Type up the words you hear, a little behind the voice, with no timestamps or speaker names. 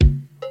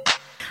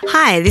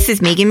Hi, this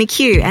is Megan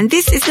McHugh, and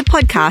this is the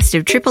podcast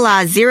of Triple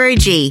R Zero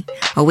G,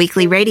 a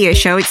weekly radio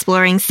show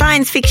exploring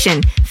science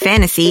fiction,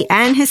 fantasy,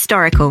 and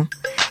historical.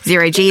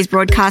 Zero G is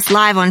broadcast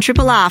live on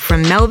Triple R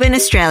from Melbourne,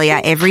 Australia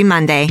every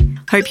Monday.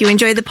 Hope you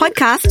enjoy the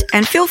podcast,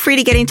 and feel free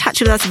to get in touch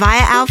with us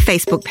via our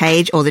Facebook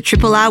page or the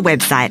Triple R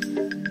website.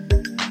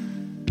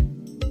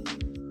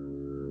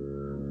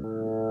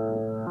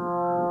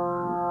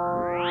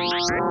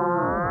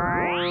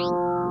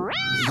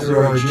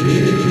 Zero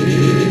G.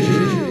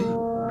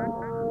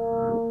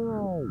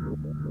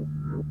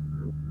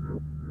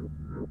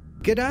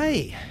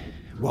 G'day.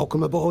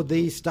 Welcome aboard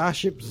the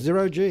Starship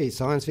Zero G,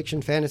 science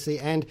fiction, fantasy,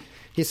 and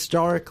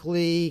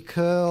historically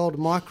curled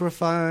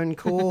microphone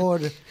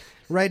cord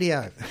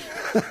radio.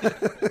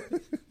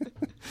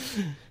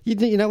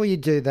 You know where you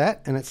do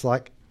that, and it's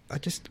like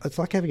it's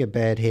like having a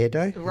bad hair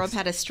day. Rob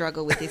had a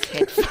struggle with his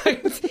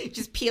headphones,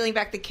 just peeling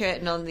back the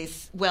curtain on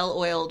this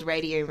well-oiled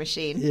radio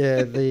machine.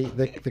 Yeah, the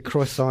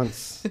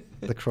croissants,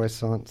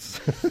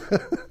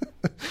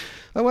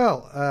 Oh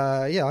well,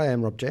 I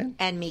am Rob Jan.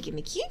 And Megan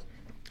McHugh.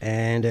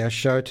 And our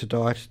show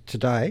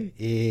today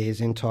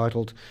is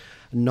entitled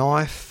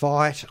Knife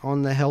Fight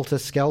on the Helter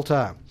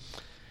Skelter.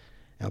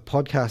 Our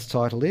podcast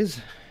title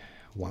is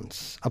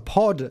Once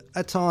Upon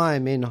a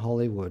Time in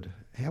Hollywood.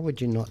 How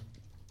would you not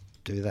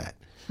do that?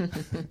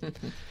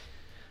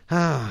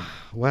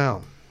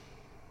 Well,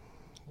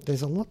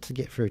 there's a lot to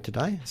get through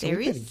today, so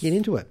we've got to get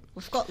into it.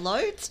 We've got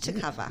loads to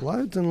cover.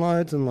 Loads and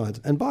loads and loads.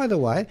 And by the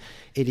way,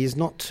 it is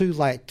not too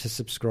late to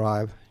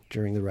subscribe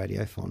during the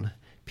Radiothon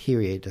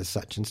period as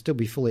such and still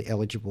be fully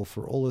eligible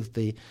for all of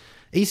the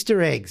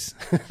Easter eggs,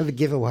 the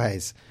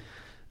giveaways.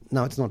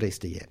 No, it's not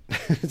Easter yet.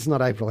 It's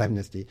not April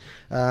Amnesty.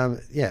 So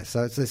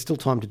there's still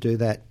time to do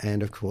that.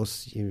 And, of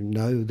course, you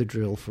know the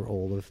drill for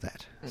all of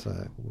that.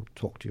 So we'll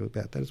talk to you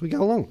about that as we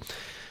go along.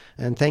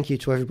 And thank you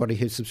to everybody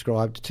who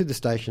subscribed to the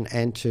station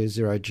and to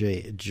Zero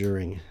G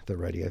during the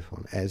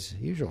Radiothon, as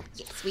usual.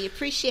 Yes, we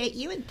appreciate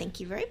you and thank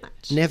you very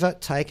much. Never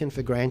taken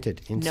for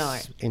granted, in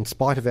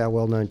spite of our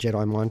well-known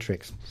Jedi mind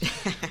tricks.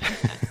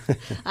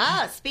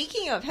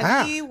 Speaking of,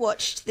 have you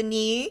watched the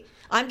new...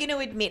 I'm going to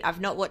admit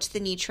I've not watched the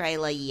new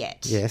trailer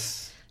yet.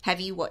 Yes. Have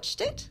you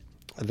watched it?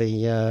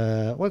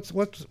 The what's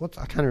I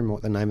can't remember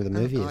what the name of the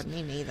movie is. Oh God,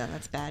 me neither.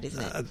 That's bad,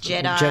 isn't it?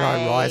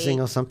 Jedi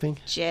Rising or something.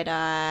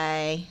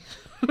 Jedi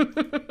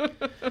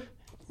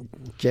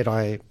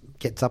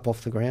gets up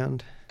off the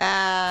ground.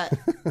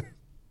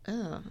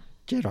 Jedi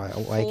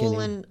Awakening.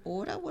 Fallen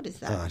Order? What is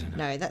that? Oh, I don't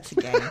know. No, that's a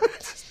game.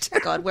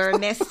 God, we're a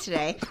mess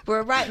today. We're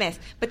a right mess.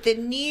 But the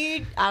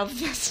new of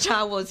the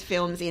Star Wars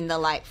films in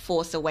the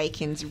Force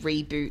Awakens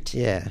reboot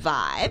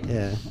vibe.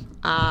 Yeah.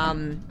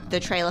 The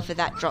trailer for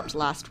that dropped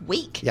last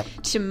week. Yep.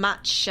 To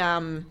much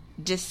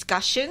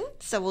discussion,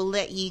 so we'll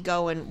let you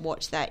go and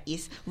watch that.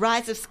 Is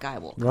Rise of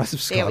Skywalker. Rise of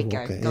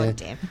Skywalker. There we go.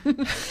 God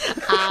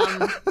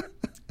damn.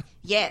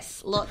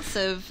 Yes, lots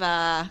of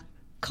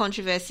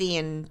controversy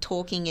and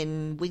talking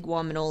and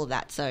wigwam and all of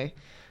that. So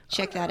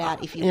check that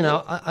out if you.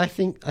 I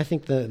think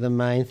the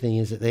main thing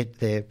is that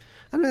they're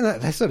I don't know,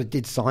 they sort of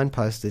did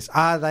signpost this.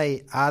 Are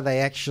they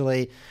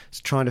actually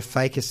trying to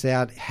fake us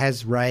out?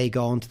 Has Rey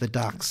gone to the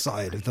dark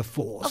side of the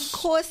Force? Of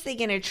course they're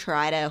going to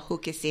try to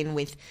hook us in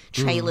with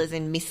trailers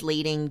and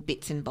misleading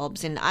bits and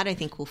bobs, and I don't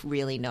think we'll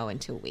really know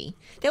until we...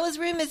 There was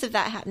rumours of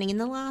that happening in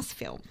the last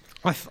film.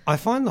 I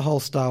find the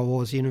whole Star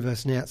Wars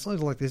universe now, it's sort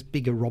of like this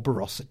big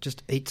Ouroboros. It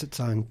just eats its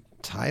own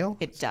tail.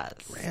 It does.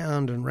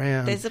 Round and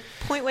round. There's a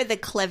point where the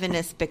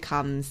cleverness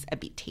becomes a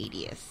bit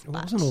tedious. It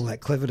wasn't all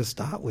that clever to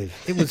start with.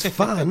 It was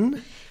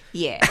fun.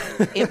 Yeah,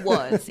 it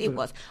was. It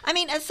was. I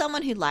mean, as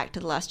someone who liked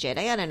The Last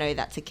Jedi, I don't know,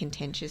 that's a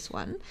contentious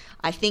one.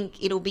 I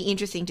think it'll be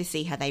interesting to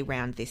see how they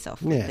round this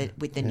off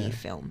with the new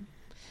film.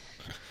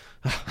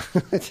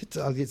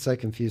 I get so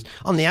confused.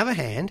 On the other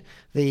hand,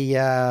 the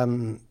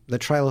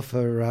trailer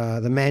for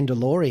The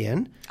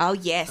Mandalorian. Oh,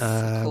 yes,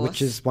 of course.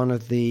 Which is one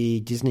of the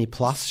Disney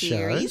Plus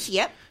shows.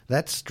 Yep.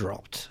 That's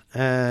dropped,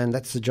 and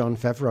that's the Jon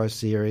Favreau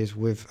series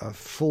with a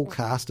full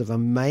cast of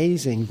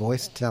amazing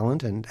voice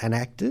talent and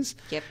actors.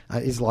 Yep.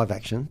 It is live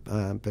action,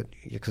 but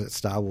because it's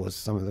Star Wars,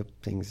 some of the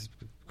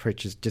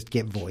creatures just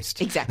get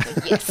voiced. Exactly,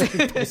 yes.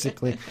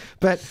 Basically.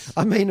 But,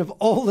 I mean, of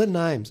all the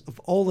names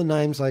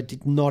I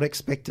did not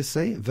expect to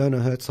see, Werner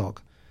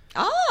Herzog.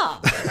 Oh,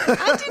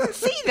 I didn't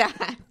see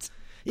that.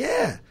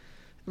 Yeah.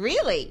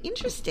 Really?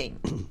 Interesting.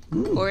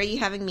 Or are you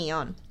having me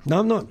on? No,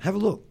 I'm not. Have a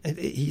look.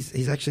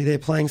 He's actually there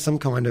playing some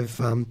kind of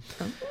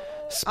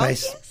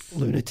space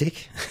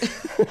lunatic.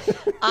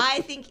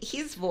 I think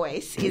his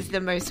voice is the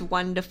most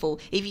wonderful.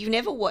 If you've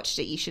never watched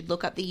it, you should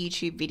look up the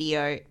YouTube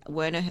video,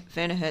 Werner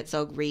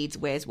Herzog reads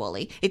Where's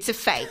Wally? It's a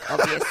fake,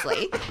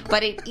 obviously,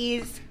 but it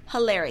is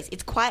hilarious.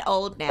 It's quite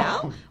old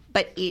now,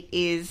 but it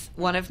is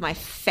one of my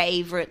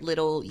favourite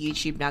little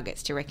YouTube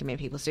nuggets to recommend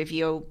people. So if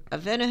you're a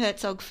Werner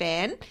Herzog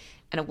fan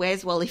and a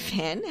Where's Wally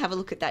fan, have a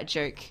look at that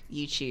joke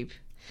YouTube.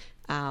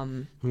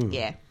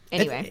 Yeah.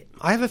 Anyway.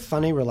 I have a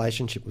funny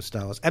relationship with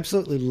Star Wars.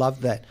 Absolutely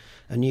loved that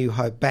A New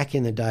Hope back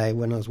in the day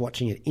when I was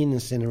watching it in the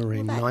cinema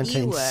in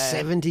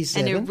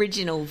 1977. An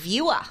original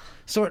viewer.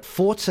 Saw it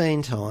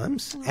 14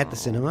 times at the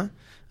cinema.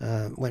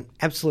 Went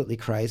absolutely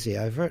crazy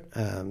over it.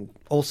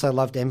 Also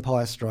loved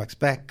Empire Strikes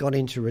Back. Got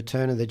into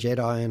Return of the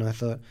Jedi, and I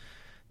thought,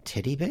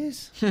 teddy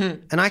bears?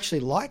 And I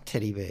actually like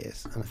teddy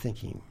bears. And I'm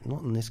thinking,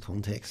 not in this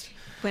context.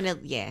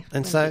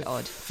 And so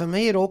for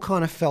me, it all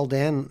kind of fell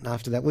down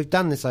after that. We've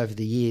done this over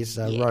the years.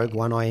 Rogue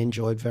One I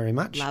enjoyed very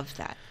much. Love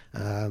that.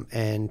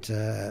 And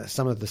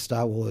some of the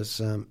Star Wars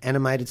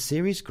animated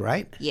series,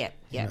 great. Yeah.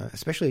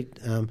 Especially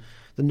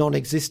the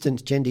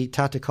non-existent Genndy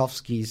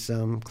Tartakovsky's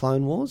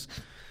Clone Wars,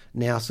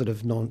 now sort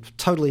of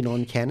totally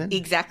non-canon.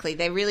 Exactly.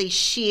 They really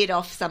sheared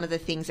off some of the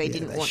things they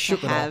didn't want to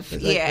have.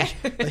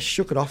 They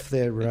shook it off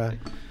their...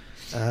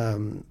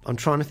 I'm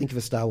trying to think of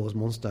a Star Wars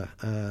monster.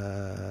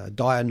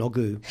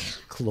 Dianogu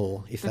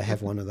claw, if they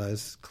have one of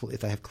those.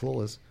 If they have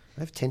claws.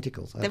 They have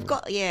tentacles. They've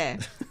got, I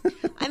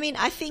mean,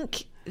 I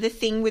think the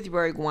thing with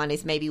Rogue One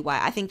is maybe why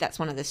I think that's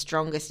one of the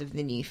strongest of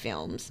the new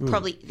films,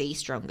 probably the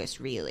strongest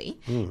really,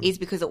 is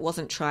because it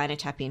wasn't trying to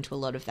tap into a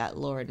lot of that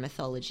lore and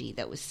mythology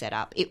that was set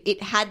up.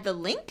 It had the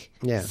link,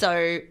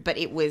 but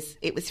it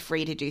was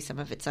free to do some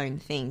of its own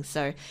thing.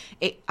 So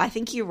I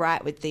think you're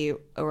right with the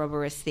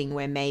Ouroboros thing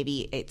where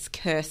maybe it's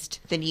cursed,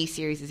 the new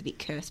series is a bit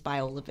cursed by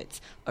all of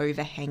its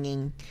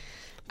overhanging...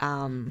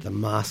 the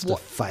master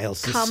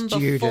fails the come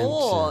student.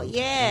 Before.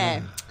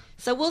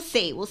 So we'll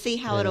see. We'll see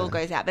how it all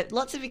goes out. But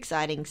lots of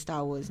exciting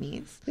Star Wars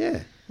news.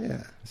 Yeah.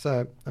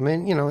 So, I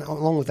mean,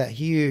 along with that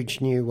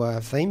huge new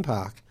theme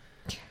park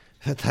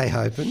that they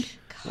opened.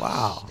 Gosh.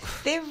 Wow.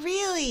 They're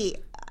really...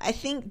 I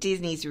think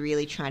Disney's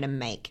really trying to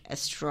make a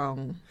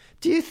strong...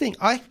 Do you think...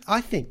 I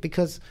think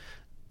because...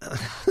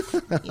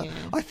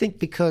 I think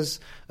because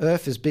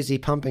Earth is busy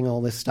pumping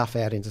all this stuff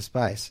out into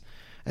space...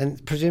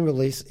 And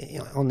presumably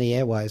on the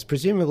airways,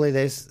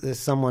 there's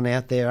someone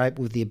out there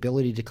with the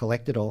ability to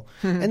collect it all.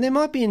 And there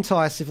might be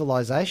entire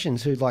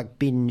civilizations who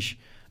binge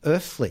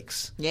Earth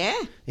flicks. Yeah.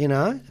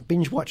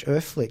 Binge watch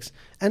Earth flicks.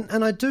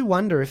 And I do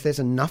wonder if there's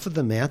enough of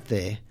them out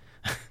there,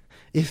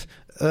 if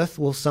Earth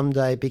will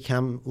someday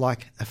become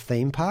like a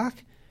theme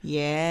park.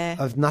 Yeah.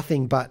 Of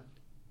nothing but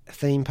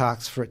theme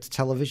parks for its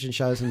television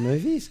shows and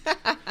movies.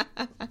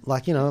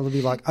 It'll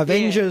be like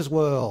Avengers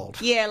World.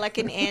 Yeah, like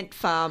an ant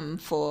farm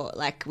for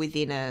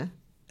within a...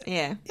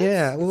 Yeah.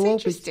 Yeah. It's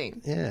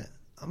interesting.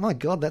 Oh, my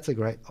God, that's a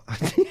great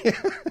idea.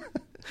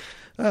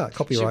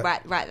 Copyright. Should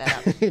write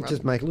that up.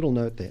 Just make a little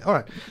note there. All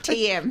right.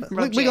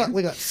 TM.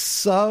 We got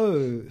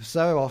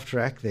so off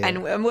track there.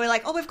 And we're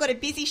like, we've got a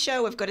busy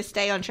show. We've got to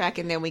stay on track.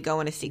 And then we go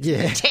on a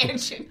 6-minute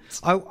tangent.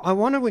 I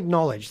want to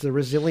acknowledge the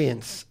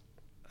resilience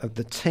of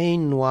the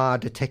teen noir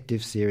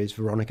detective series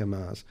Veronica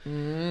Mars.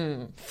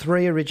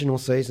 3 original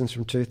seasons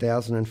from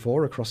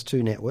 2004 across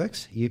 2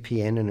 networks,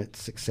 UPN and its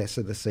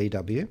successor, the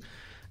CW.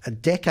 A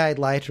decade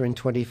later in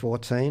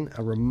 2014,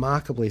 a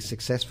remarkably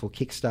successful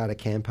Kickstarter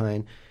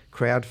campaign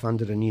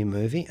crowdfunded a new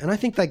movie. And I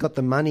think they got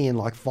the money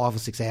in 5 or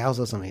 6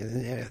 hours or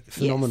something.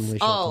 Phenomenally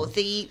shot. Oh,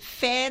 the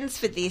fans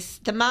for this,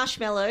 the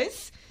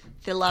Marshmallows...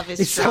 The love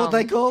is strong. Is that what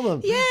they call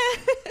them? Yeah.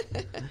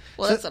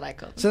 That's what I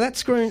call them. So that's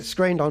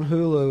screened on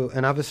Hulu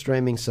and other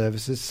streaming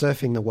services,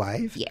 surfing the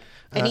wave. Yeah.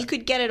 And you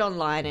could get it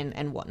online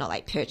and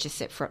whatnot, purchase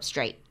it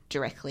straight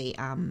directly,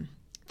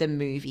 the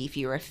movie if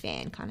you're a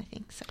fan kind of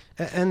thing. So.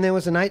 And there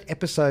was an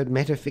 8-episode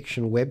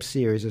metafiction web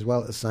series as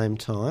well at the same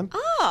time.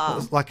 Oh.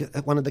 It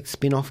was one of the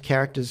spin-off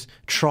characters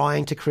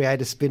trying to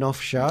create a spin-off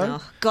show.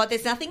 Oh, God,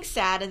 there's nothing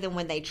sadder than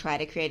when they try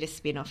to create a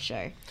spin-off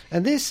show.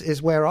 And this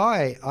is where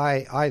I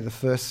the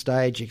first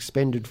stage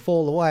expended,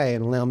 fall away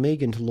and allow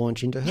Megan to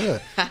launch into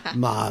her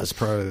Mars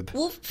probe.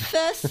 Well,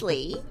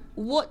 firstly,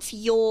 what's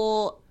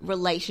your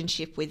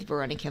relationship with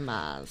Veronica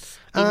Mars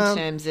in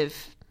terms of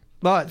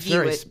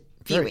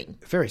viewing?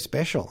 Very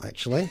special,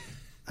 actually.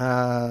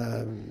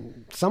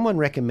 Someone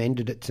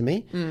recommended it to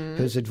me,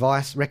 whose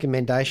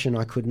recommendation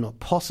I could not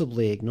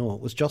possibly ignore.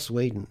 It was Joss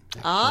Whedon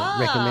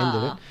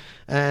recommended it.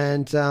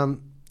 And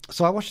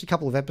so I watched a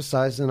couple of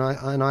episodes and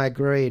I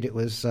agreed. It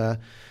was,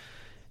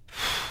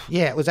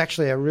 it was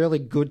actually a really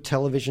good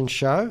television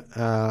show.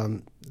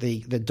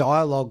 The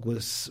dialogue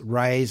was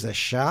razor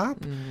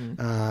sharp.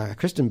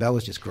 Kristen Bell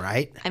was just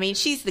great. I mean,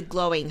 she's the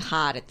glowing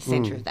heart at the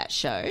centre of that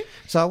show.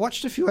 So I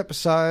watched a few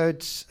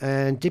episodes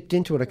and dipped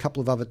into it a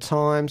couple of other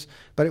times,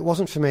 but it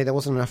wasn't for me. There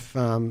wasn't enough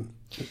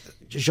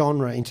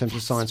genre in terms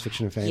of science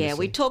fiction and fantasy. Yeah,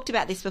 we talked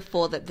about this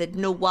before, that the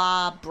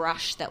noir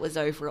brush that was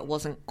over it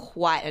wasn't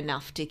quite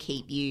enough to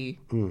keep you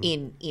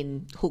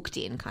hooked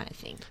in kind of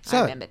thing. So,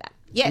 I remember that.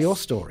 Yes. Your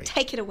story.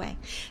 Take it away.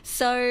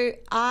 So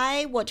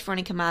I watched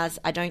Veronica Mars,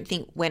 I don't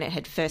think when it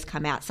had first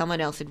come out,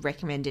 someone else had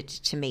recommended it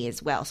to me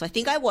as well. So I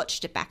think I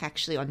watched it back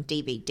actually on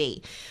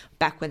DVD,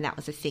 back when that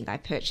was a thing. I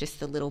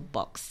purchased the little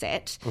box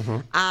set.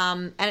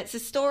 And it's a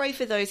story,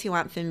 for those who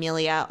aren't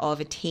familiar, of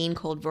a teen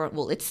called...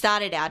 it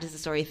started out as a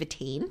story of a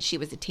teen. She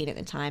was a teen at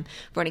the time.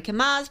 Veronica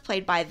Mars,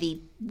 played by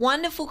the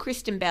wonderful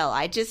Kristen Bell.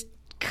 I just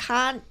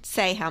can't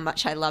say how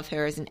much I love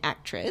her as an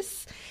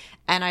actress.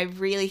 And I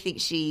really think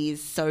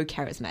she's so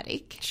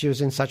charismatic. She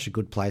was in such a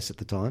good place at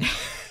the time.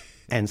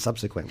 And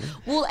subsequently.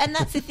 Well, and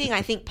that's the thing.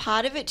 I think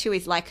part of it too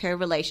is like her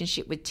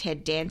relationship with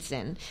Ted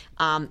Danson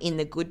in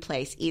The Good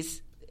Place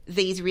is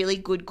these really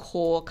good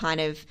core kind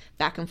of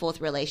back and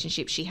forth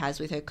relationships she has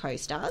with her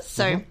co-stars.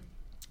 So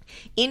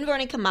in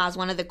Veronica Mars,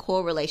 one of the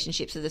core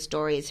relationships of the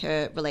story is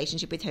her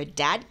relationship with her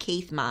dad,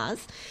 Keith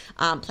Mars,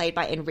 played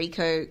by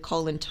Enrico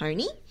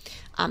Colantoni.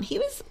 He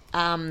was...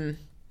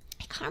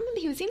 I can't remember.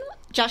 He was in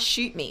Just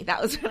Shoot Me.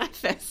 That was when I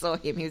first saw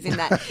him. He was in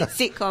that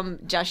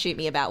sitcom Just Shoot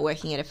Me about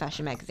working at a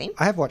fashion magazine.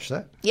 I have watched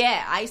that.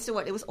 Yeah, I used to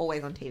watch. It was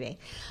always on TV.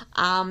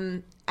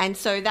 And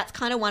so that's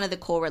kind of one of the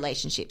core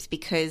relationships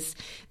because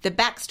the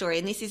backstory,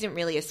 and this isn't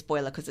really a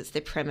spoiler because it's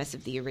the premise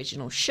of the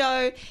original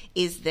show,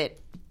 is that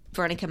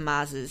Veronica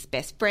Mars's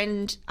best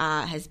friend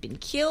has been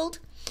killed,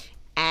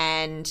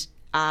 and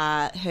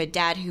her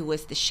dad, who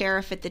was the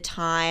sheriff at the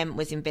time,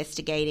 was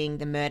investigating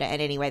the murder.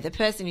 And anyway, the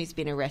person who's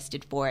been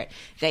arrested for it,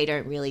 they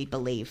don't really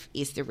believe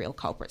is the real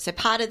culprit. So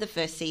part of the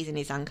first season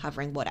is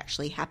uncovering what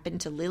actually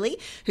happened to Lily,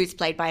 who's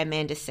played by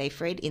Amanda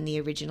Seyfried in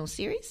the original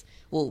series.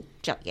 Well,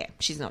 yeah,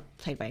 she's not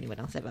played by anyone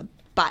else ever.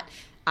 But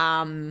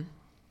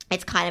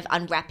it's kind of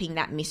unwrapping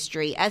that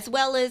mystery, as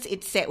well as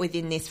it's set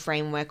within this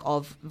framework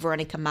of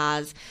Veronica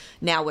Mars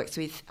now works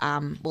with,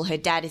 her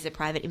dad is a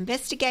private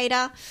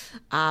investigator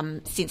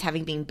since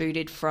having been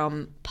booted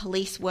from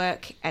police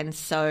work, and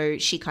so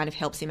she kind of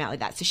helps him out with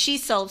that. So she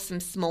solves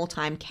some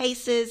small-time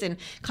cases and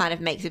kind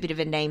of makes a bit of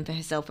a name for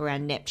herself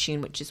around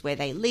Neptune, which is where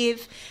they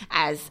live,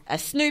 as a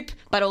snoop,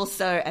 but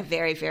also a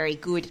very, very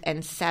good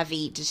and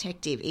savvy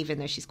detective, even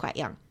though she's quite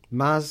young.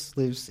 Mars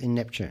lives in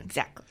Neptune.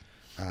 Exactly.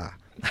 Ah.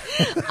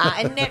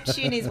 And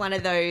Neptune is one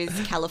of those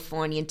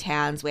Californian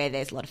towns where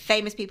there's a lot of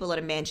famous people, a lot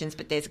of mansions,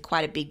 but there's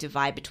quite a big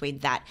divide between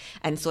that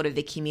and sort of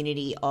the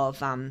community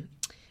of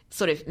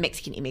sort of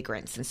Mexican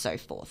immigrants and so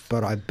forth.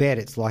 But I bet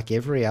it's like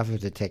every other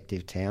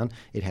detective town.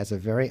 It has a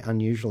very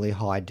unusually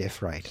high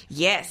death rate.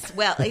 Yes.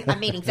 Well, I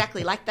mean,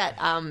 exactly like that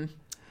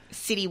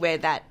city where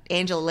that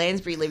Angela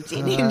Lansbury lived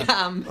in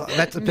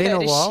that's been a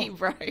Murder, while. She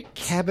Wrote.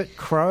 Cabot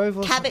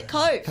Cove? Cabot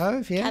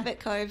Cove. Yeah. Cabot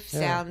Cove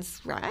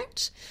sounds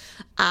right.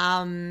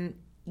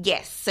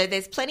 Yes, so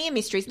there's plenty of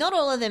mysteries. Not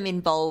all of them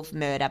involve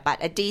murder, but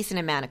a decent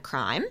amount of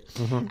crime.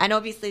 Mm-hmm. And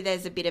obviously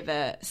there's a bit of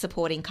a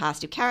supporting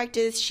cast of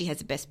characters. She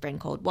has a best friend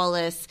called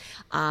Wallace,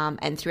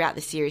 and throughout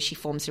the series she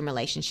forms some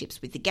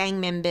relationships with the gang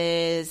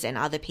members and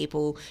other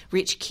people,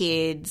 rich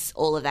kids,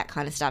 all of that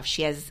kind of stuff.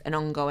 She has an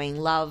ongoing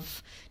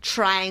love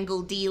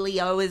triangle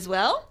dealio as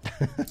well.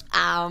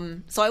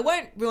 So I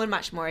won't ruin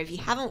much more. If you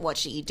haven't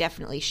watched it, you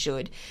definitely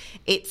should.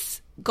 It's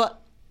got...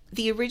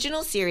 The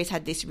original series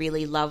had this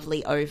really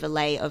lovely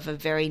overlay of a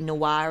very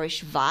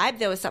noirish vibe.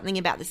 There was something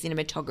about the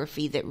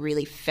cinematography that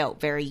really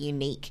felt very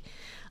unique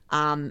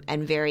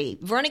and very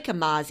Veronica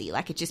Mars-y.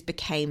 Like, it just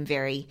became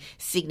very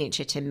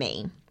signature to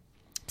me.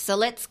 So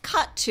let's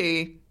cut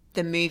to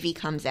the movie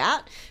comes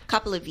out a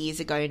couple of years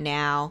ago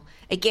now.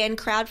 Again,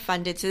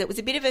 crowdfunded, so that was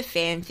a bit of a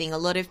fan thing. A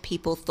lot of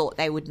people thought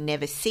they would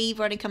never see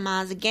Veronica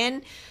Mars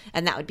again,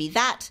 and that would be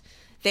that.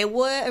 There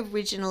were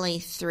originally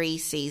 3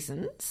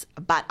 seasons,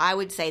 but I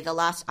would say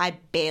I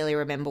barely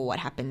remember what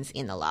happens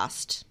in the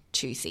last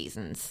 2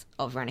 seasons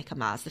of Veronica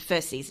Mars. The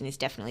first season is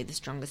definitely the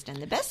strongest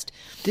and the best.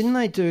 Didn't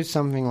they do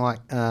something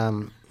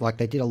like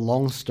they did a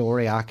long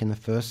story arc in the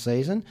first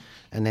season,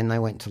 and then they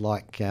went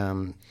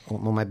to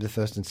or maybe the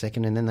first and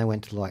second, and then they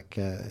went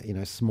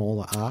to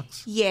smaller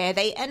arcs? Yeah,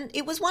 and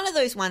it was one of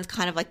those ones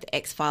kind of like the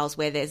X-Files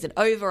where there's an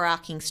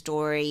overarching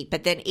story,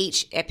 but then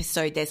each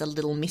episode there's a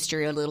little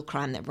mystery or a little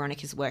crime that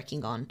Veronica's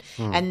working on.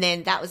 And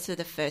then that was for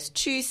the first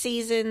 2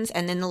 seasons,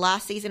 and then the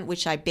last season,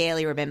 which I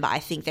barely remember, I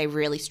think they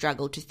really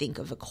struggled to think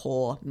of a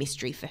core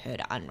mystery for her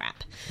to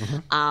unwrap.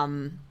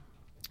 Mm-hmm.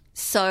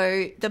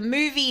 So the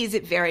movie is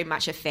very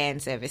much a fan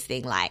service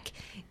thing. Like,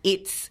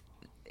 it's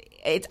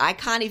I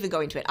can't even go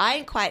into it.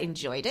 I quite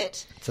enjoyed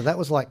it. So that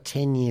was like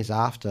 10 years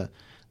after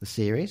the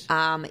series?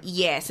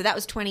 Yeah, so that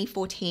was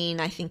 2014,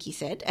 I think you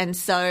said. And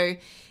so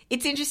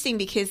it's interesting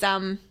because,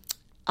 I'm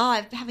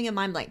having a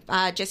mind blank.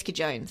 Jessica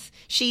Jones,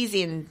 she's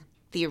in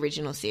the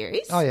original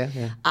series. Oh,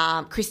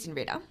 yeah. Kristen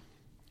Ritter.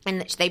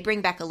 And they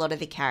bring back a lot of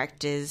the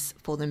characters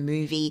for the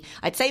movie.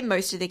 I'd say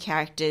most of the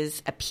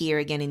characters appear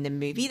again in the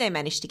movie. They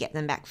managed to get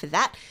them back for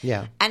that.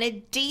 Yeah. And a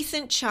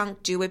decent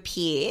chunk do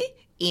appear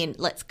in,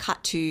 let's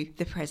cut to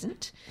the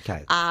present,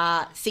 okay.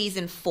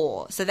 Season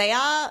 4. So they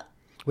are...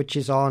 Which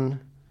is on...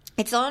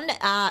 It's on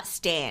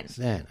Stan.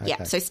 Stan, okay.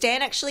 Yeah, so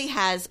Stan actually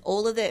has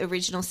all of the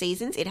original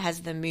seasons. It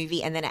has the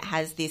movie, and then it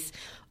has this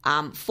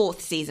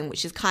 4th season,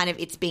 which is kind of,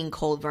 it's being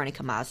called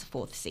Veronica Mars'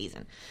 4th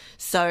season.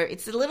 So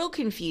it's a little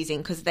confusing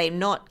because they're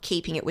not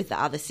keeping it with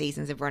the other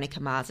seasons of Veronica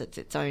Mars. It's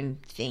its own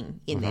thing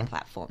in their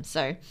platform.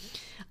 So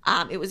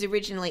it was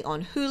originally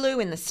on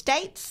Hulu in the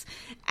States,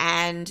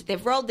 and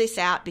they've rolled this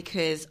out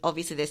because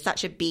obviously there's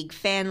such a big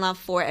fan love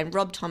for it, and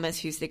Rob Thomas,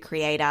 who's the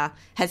creator,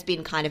 has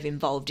been kind of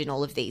involved in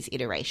all of these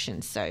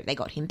iterations. So they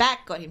got him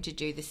back, got him to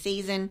do the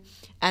season,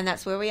 and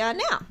that's where we are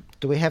now.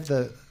 Do we have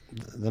the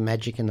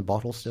magic in the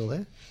bottle still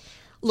there?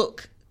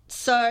 Look,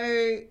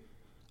 so...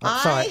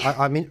 Sorry,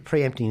 I'm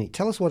preempting it.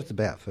 Tell us what it's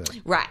about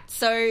first. Right.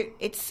 So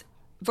it's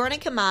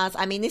Veronica Mars,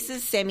 I mean, this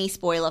is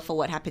semi-spoiler for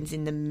what happens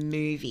in the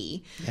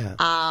movie. Yeah.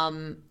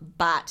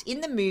 But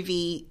in the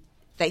movie,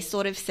 they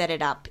sort of set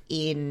it up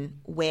in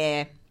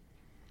where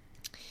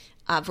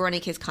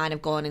Veronica's kind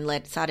of gone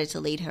and started to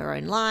lead her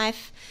own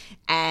life.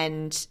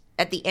 And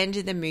at the end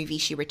of the movie,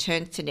 she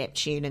returns to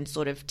Neptune and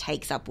sort of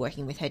takes up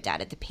working with her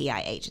dad at the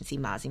PI agency,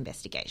 Mars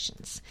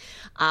Investigations.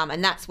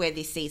 And that's where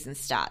this season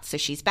starts. So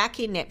she's back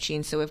in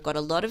Neptune. So we've got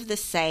a lot of the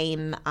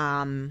same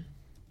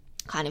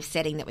kind of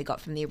setting that we got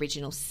from the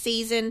original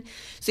season.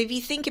 So if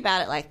you think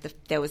about it,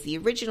 like there was the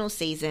original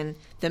season,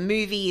 the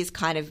movie is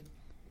kind of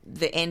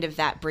the end of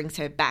that brings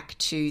her back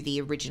to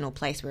the original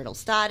place where it all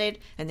started,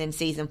 and then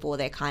season 4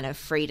 they're kind of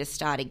free to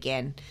start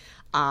again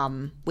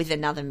with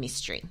another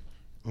mystery.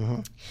 Mm-hmm.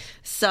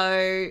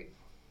 So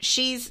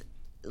she's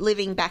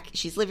living back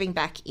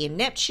in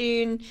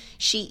Neptune.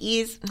 She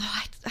is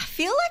I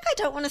feel like I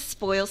don't want to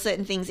spoil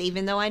certain things,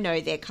 even though I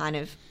know they're kind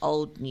of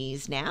old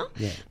news now.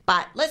 Yeah.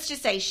 But let's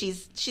just say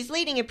she's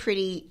leading a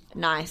pretty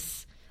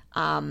nice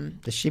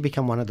Does she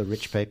become one of the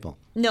rich people?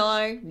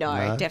 No,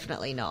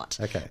 definitely not.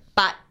 Okay.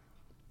 But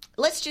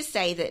let's just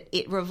say that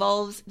this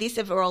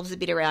revolves a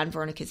bit around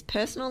Veronica's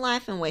personal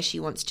life and where she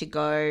wants to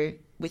go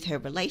with her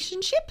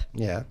relationship.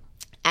 Yeah.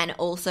 And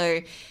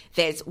also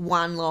there's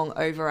one long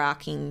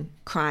overarching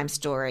crime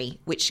story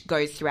which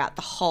goes throughout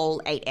the whole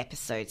 8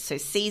 episodes. So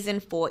season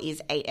 4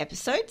 is 8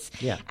 episodes.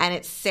 Yeah. And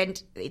it's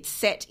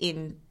set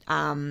in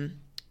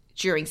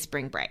during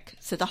spring break.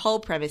 So the whole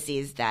premise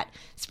is that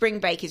spring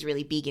break is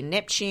really big in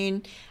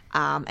Neptune,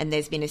 and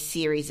there's been a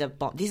series of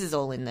this is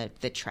all in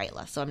the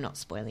trailer, so I'm not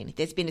spoiling it.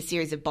 There's been a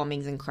series of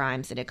bombings and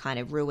crimes that are kind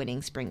of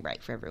ruining spring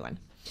break for everyone.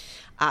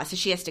 So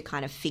she has to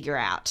kind of figure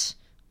out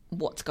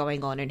what's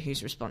going on and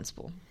who's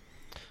responsible.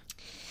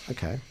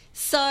 Okay.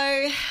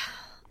 So,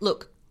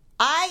 look,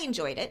 I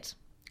enjoyed it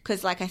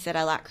because, like I said,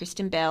 I like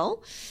Kristen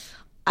Bell.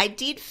 I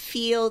did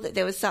feel that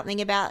there was something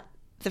about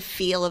the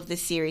feel of the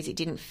series. It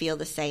didn't feel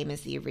the same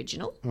as the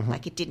original. Mm-hmm.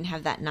 Like it didn't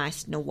have that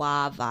nice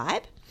noir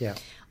vibe. Yeah.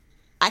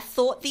 I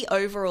thought the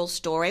overall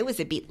story was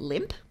a bit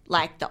limp,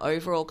 like the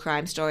overall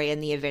crime story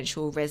and the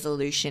eventual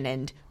resolution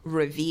and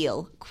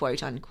reveal,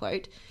 quote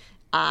unquote,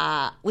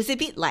 was a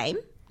bit lame.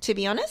 To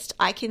be honest,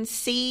 I can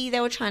see they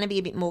were trying to be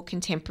a bit more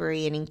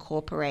contemporary and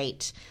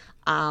incorporate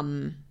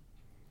some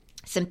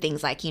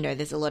things like,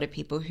 there's a lot of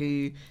people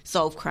who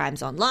solve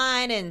crimes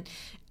online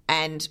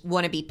and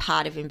want to be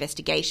part of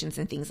investigations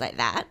and things like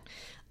that.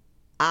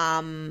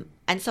 And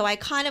so I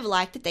kind of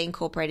liked that they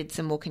incorporated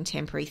some more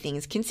contemporary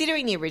things,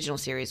 considering the original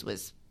series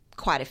was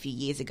quite a few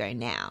years ago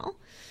now.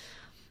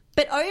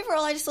 But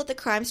overall, I just thought the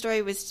crime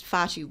story was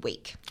far too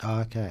weak.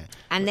 Okay.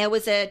 And there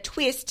was a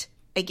twist,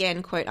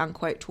 again, quote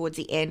unquote, towards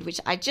the end,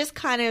 which I just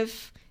kind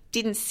of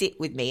didn't sit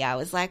with me. I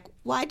was like,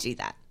 why do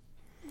that?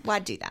 Why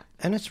do that?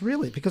 And it's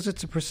really, because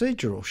it's a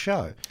procedural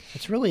show,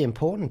 it's really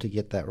important to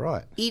get that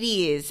right. It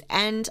is.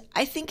 And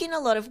I think in a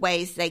lot of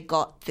ways they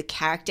got the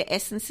character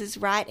essences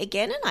right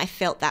again, and I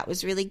felt that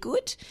was really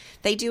good.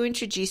 They do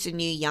introduce a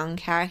new young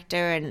character,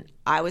 and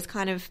I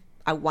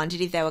wondered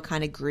if they were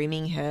kind of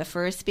grooming her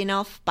for a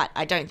spin-off, but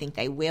I don't think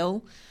they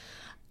will.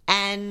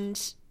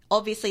 And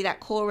obviously that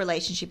core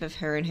relationship of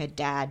her and her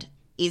dad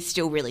is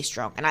still really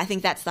strong, and I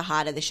think that's the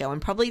heart of the show and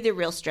probably the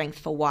real strength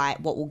for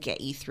what will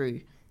get you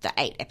through the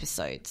 8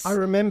 episodes. I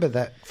remember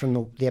that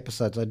from the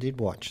episodes I did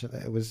watch.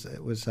 It was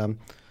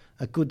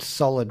a good,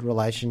 solid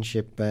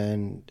relationship,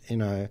 and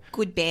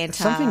good banter.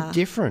 Something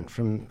different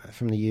from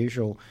the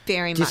usual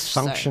very much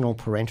dysfunctional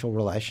parental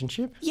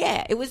relationship.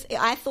 Yeah, it was.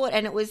 I thought,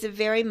 and it was a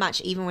very much,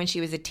 even when she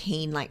was a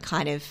teen, like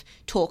kind of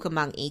talk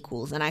among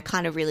equals, and I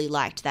kind of really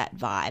liked that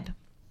vibe.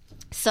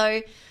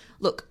 So,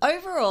 look,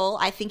 overall,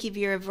 I think if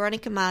you're a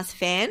Veronica Mars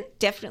fan,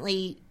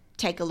 definitely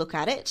take a look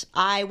at it.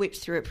 I whipped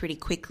through it pretty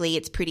quickly.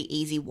 It's pretty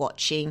easy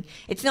watching.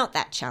 It's not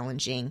that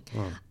challenging.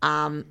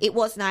 It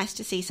was nice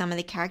to see some of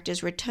the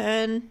characters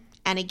return.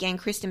 And again,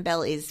 Kristen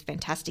Bell is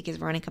fantastic as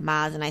Veronica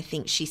Mars, and I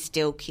think she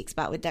still kicks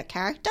butt with that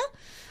character.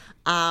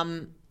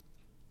 And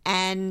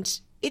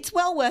it's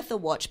well worth a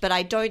watch, but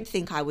I don't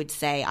think I would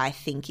say I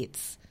think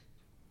it's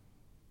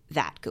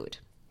that good.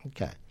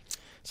 Okay.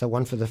 So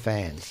one for the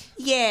fans.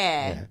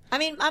 Yeah. I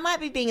mean, I might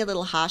be being a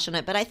little harsh on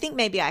it, but I think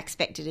maybe I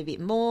expected a bit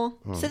more.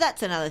 So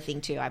that's another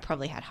thing too. I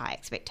probably had high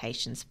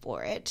expectations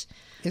for it.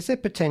 Is there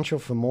potential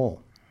for more?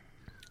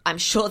 I'm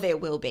sure there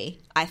will be.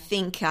 I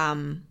think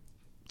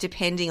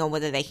depending on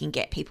whether they can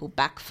get people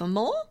back for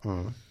more.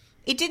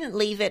 It didn't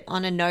leave it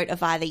on a note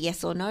of either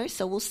yes or no,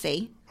 so we'll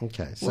see.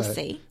 Okay. So we'll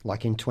see.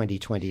 Like in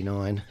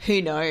 2029.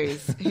 Who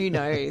knows? Who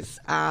knows?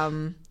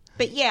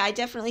 But yeah, I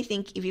definitely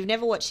think if you've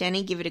never watched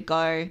any, give it a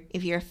go.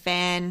 If you're a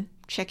fan,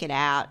 check it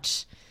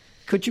out.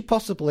 Could you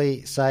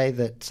possibly say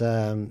that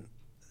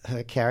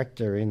her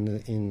character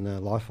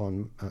in Life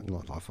on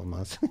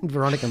Mars,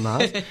 Veronica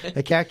Mars,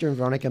 her character in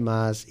Veronica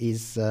Mars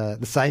is the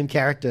same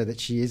character that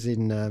she is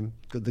in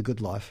The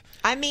Good Life?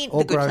 I mean,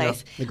 The Good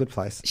Place. The Good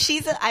Place.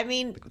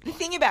 The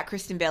thing about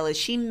Kristen Bell is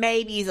she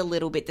maybe is a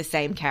little bit the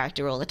same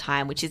character all the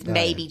time, which is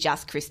maybe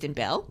just Kristen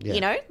Bell,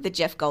 the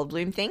Jeff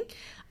Goldblum thing.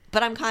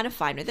 But I'm kind of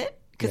fine with it.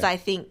 Because I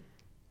think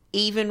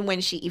even when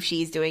if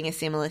she is doing a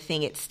similar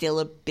thing, it's still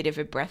a bit of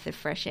a breath of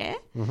fresh air.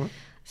 Mm-hmm.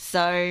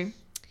 So,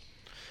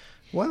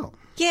 Well,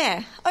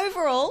 yeah,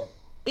 overall,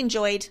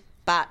 enjoyed,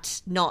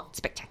 but not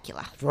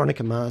spectacular.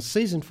 Veronica Mars,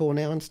 season 4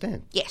 now on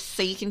Stan. Yes,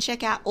 so you can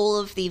check out all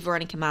of the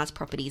Veronica Mars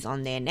properties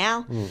on there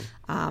now.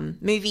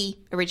 Movie,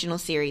 original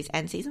series,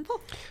 and season 4.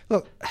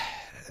 Look,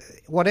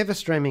 whatever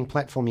streaming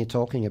platform you're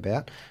talking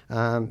about,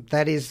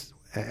 that is,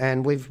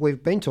 and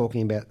we've been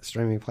talking about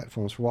streaming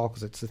platforms for a while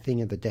because it's the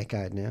thing of the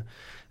decade now.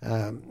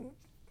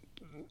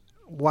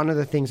 One of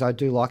the things I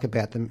do like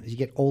about them is you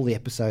get all the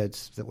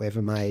episodes that were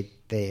ever made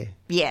there.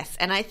 Yes,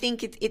 and I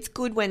think it's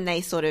good when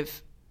they sort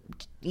of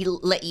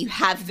let you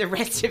have the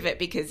rest of it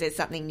because there's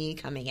something new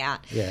coming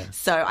out. Yeah.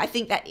 So I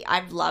think that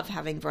I love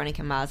having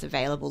Veronica Mars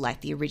available,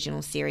 like the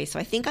original series. So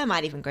I think I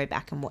might even go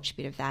back and watch a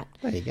bit of that.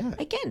 There you go.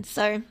 Again,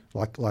 so...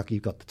 Like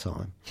you've got the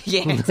time.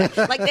 Yeah.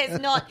 Like there's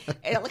not...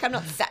 Like I'm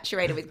not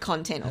saturated with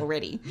content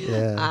already.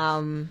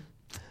 Yeah.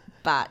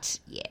 But,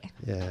 yeah.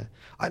 Yeah.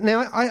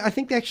 Now, I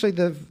think actually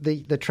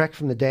the track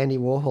from the Dandy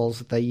Warhols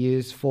that they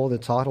used for the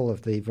title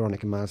of the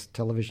Veronica Mars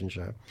television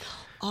show.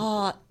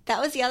 Oh,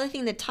 that was the other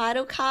thing. The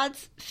title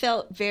cards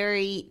felt they're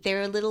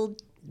a little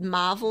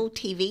Marvel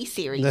TV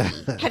series.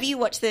 Have you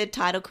watched the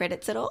title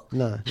credits at all?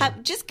 No.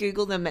 Just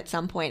Google them at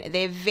some point.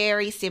 They're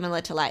very similar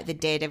to like the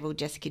Daredevil,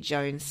 Jessica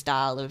Jones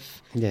style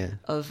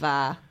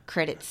of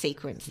credit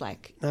sequence.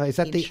 Like, Is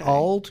that the intro.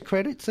 old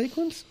credit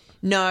sequence?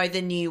 No,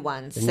 the new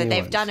ones. The So new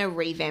they've ones. done a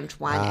revamped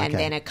one and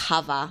okay. then a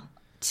cover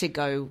to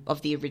go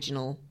of the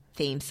original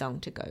theme song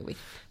to go with.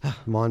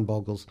 Mind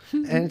boggles.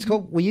 And it's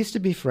called We Used to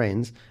Be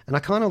Friends. And I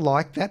kind of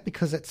like that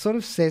because it sort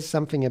of says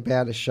something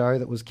about a show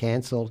that was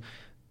cancelled,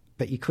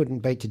 but you couldn't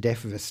beat to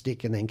death with a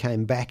stick and then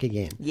came back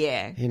again.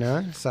 Yeah. You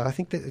know? So I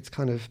think that it's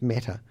kind of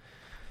meta.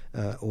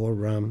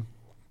 Or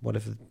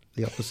whatever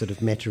the opposite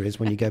of meta is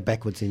when you go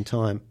backwards in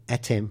time.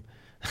 Atem.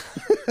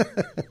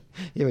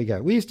 Here we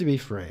go. We Used to Be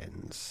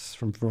Friends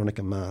from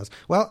Veronica Mars.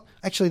 Well,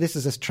 actually, this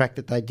is a track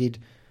that they did.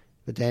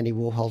 The Dandy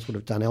Warhols would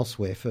have done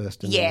elsewhere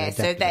first. And Yeah, then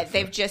so adapted it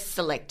they've just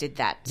selected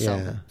that song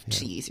Yeah.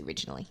 to use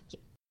originally. Yeah.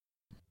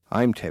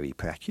 I'm Terry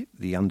Pratchett,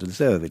 the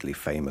undeservedly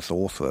famous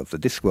author of the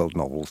Discworld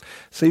novels,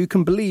 so you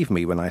can believe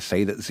me when I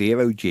say that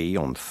Zero G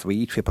on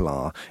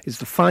 3RRR is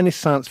the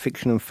finest science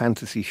fiction and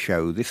fantasy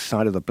show this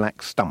side of the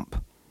black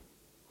stump.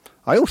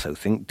 I also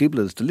think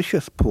Dibbler's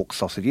delicious pork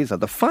sausages are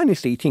the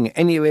finest eating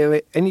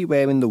anywhere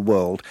in the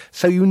world,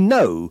 so you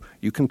know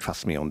you can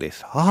trust me on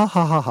this. Ha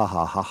ha ha ha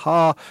ha ha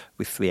ha,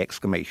 with 3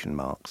 exclamation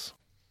marks.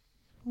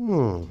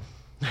 I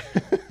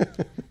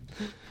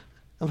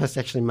must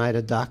actually made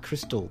a Dark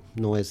Crystal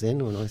noise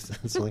then when I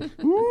was like,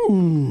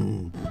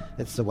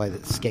 That's the way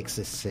that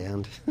Skeksis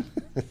sound.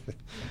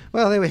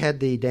 Well, there we had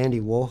the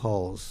Dandy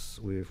Warhols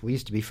with We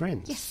Used to Be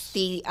Friends. Yes,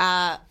 the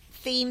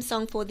theme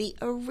song for the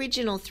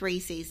original 3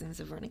 seasons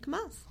of Veronica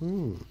Mars.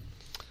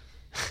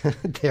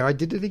 There, I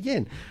did it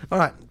again. All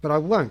right, but I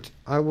won't.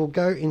 I will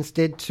go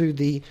instead to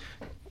the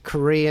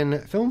Korean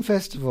Film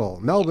Festival.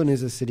 Melbourne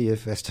is a city of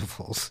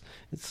festivals.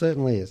 It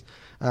certainly is.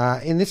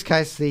 In this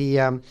case,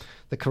 the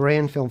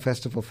Korean Film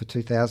Festival for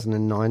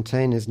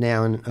 2019 is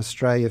now in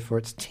Australia for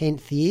its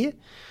 10th year.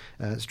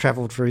 It's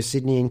travelled through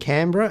Sydney and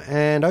Canberra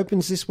and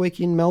opens this week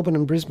in Melbourne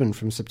and Brisbane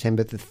from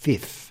September the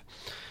 5th.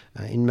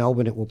 In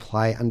Melbourne, it will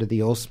play under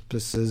the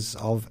auspices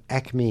of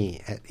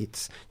ACME at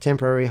its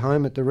temporary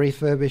home at the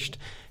refurbished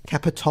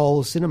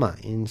Capitol Cinema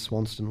in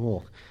Swanston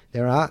Walk.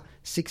 There are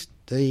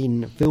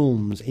 16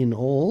 films in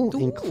all,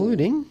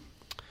 including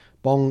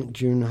Bong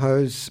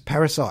Joon-ho's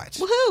Parasite.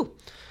 Woohoo!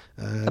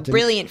 A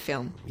brilliant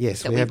film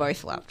Yes, that we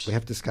both loved. We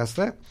have discussed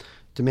that.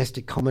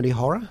 Domestic comedy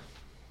horror,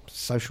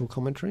 social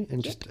commentary,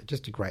 and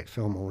just a great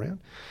film all round.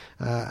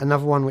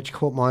 Another one which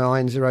caught my eye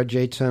in Zero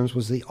G terms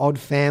was The Odd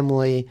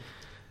Family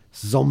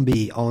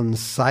Zombie on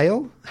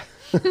Sale,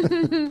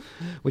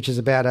 which is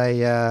about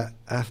a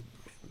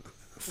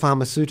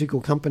pharmaceutical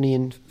company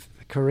in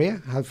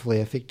Korea,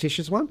 hopefully a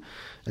fictitious one,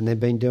 and they've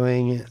been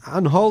doing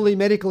unholy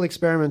medical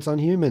experiments on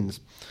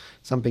humans.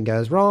 Something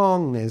goes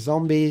wrong, there's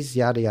zombies,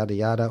 yada, yada,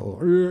 yada.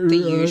 Or The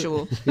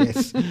usual.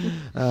 Yes.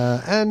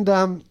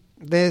 And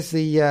there's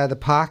the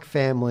Park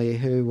family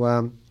who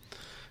are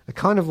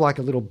kind of like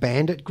a little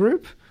bandit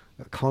group,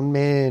 con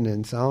men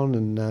and so on,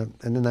 and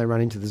then they run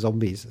into the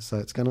zombies. So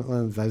it's kind of one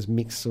of those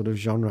mixed sort of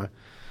genre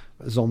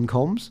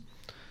zomcoms.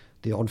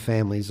 The Odd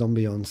Family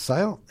Zombie on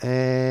Sale.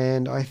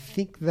 And I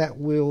think that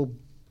will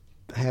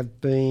have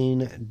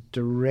been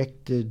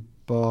directed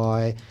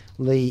by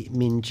Lee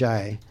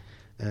Min-jae.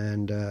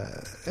 And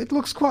it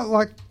looks quite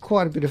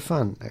a bit of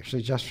fun,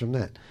 actually, just from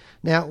that.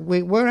 Now,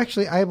 we were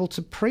actually able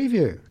to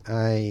preview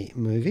a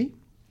movie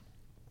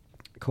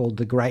called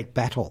The Great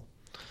Battle.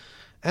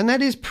 And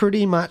that is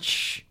pretty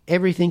much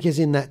everything is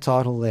in that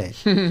title there.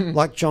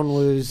 Like John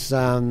Woo's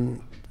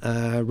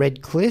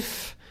Red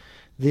Cliff,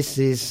 this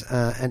is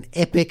an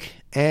epic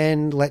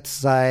and, let's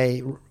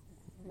say,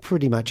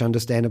 pretty much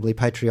understandably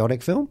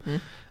patriotic film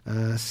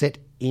set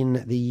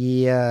in the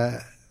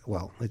year...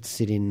 Well, it's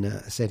set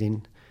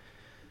in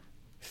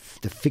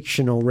the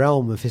fictional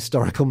realm of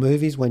historical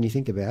movies when you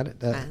think about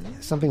it.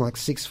 Something like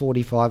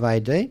 645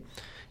 AD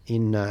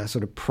in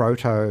sort of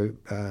proto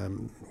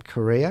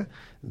Korea,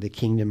 the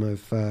kingdom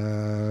of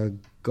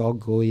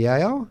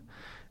Goguryeo,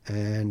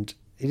 and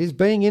it is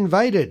being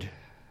invaded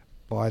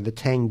by the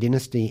Tang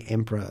Dynasty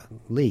Emperor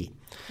Li.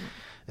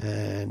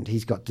 And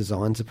he's got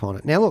designs upon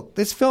it. Now, look,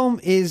 this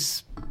film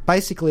is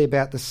basically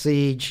about the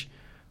siege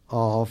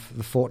of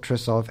the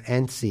fortress of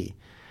Ansi,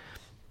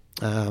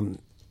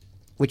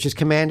 which is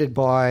commanded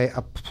by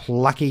a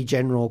plucky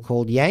general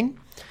called Yang.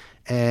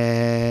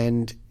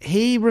 And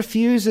he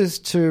refuses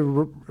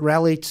to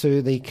rally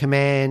to the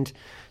command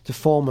to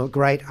form a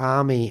great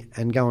army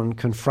and go and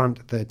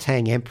confront the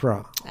Tang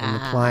Emperor on the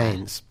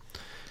plains.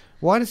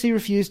 Why does he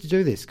refuse to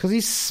do this? Because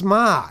he's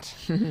smart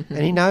and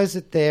he knows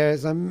that there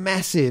is a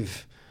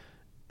massive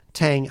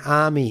Tang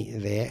army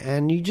there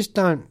and you're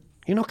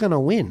not going to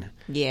win.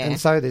 Yeah. And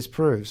so this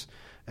proves.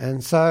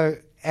 And so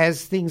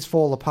as things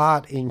fall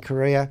apart in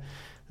Korea,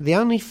 the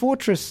only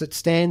fortress that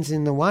stands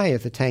in the way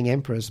of the Tang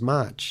Emperor's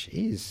march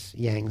is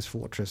Yang's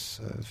fortress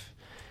of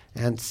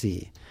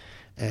Ansi.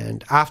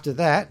 And after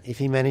that, if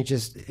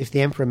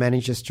the Emperor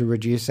manages to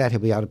reduce that, he'll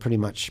be able to pretty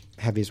much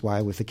have his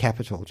way with the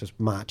capital, just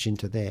march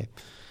into there.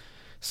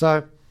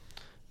 So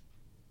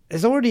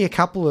there's already a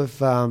couple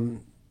of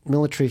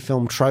military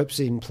film tropes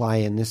in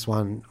play in this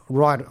one.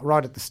 Right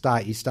at the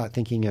start, you start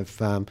thinking of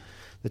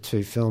the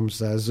two films,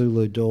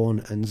 Zulu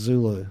Dawn and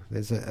Zulu.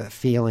 There's a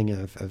feeling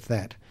of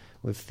that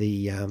with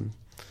the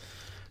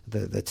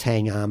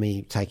Tang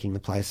army taking the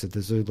place of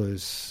the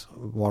Zulus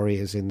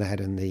warriors in that,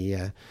 and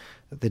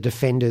the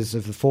defenders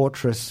of the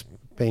fortress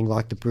being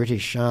like the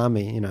British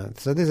army, you know.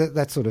 So there's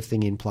that sort of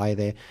thing in play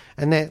there.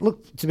 And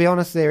look, to be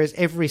honest, there is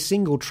every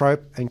single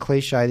trope and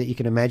cliche that you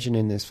can imagine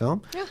in this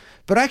film. Yeah.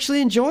 But I actually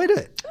enjoyed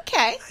it.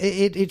 Okay.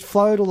 It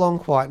flowed along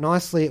quite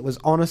nicely. It was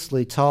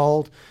honestly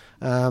told.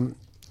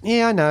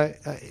 Yeah, I know.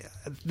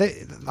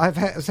 I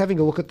was having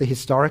a look at the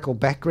historical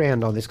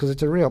background on this because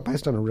it's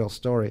based on a real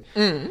story.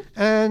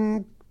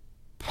 And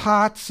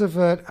parts of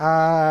it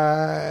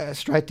are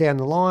straight down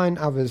the line,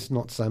 others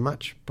not so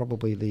much.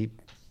 Probably the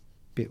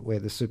bit where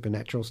the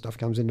supernatural stuff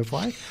comes into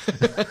play.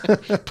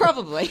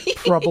 Probably.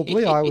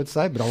 Probably, I would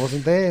say, but I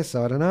wasn't there,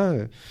 so I don't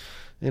know.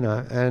 You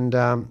know, and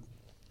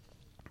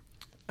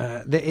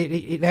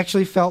it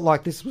actually felt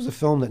like this was a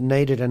film that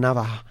needed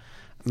another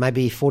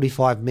maybe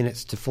 45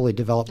 minutes to fully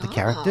develop the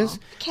characters.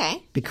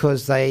 Okay.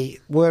 Because they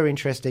were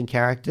interesting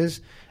characters,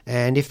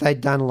 and if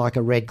they'd done like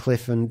a Red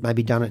Cliff and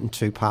maybe done it in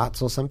 2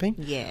 parts or something,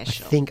 yeah,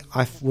 sure. I think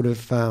I would have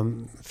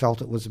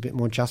felt it was a bit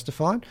more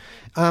justified.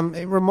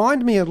 It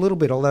reminded me a little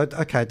bit, although,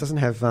 okay, it doesn't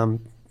have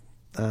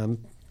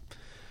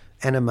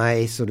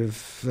anime sort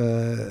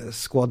of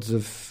squads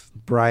of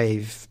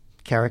brave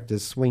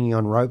characters swinging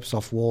on ropes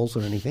off walls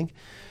or anything,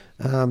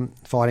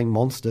 fighting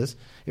monsters.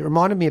 It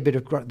reminded me a bit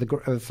of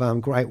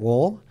Great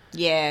Wall.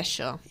 Yeah,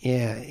 sure.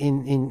 Yeah,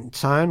 in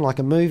tone, like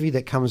a movie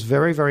that comes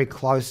very, very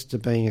close to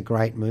being a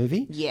great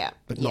movie. Yeah.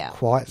 But not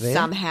quite there.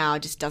 Somehow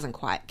just doesn't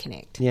quite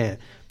connect. Yeah.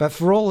 But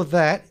for all of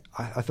that,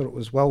 I thought it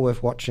was well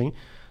worth watching,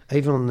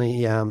 even on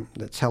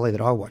the telly that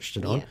I watched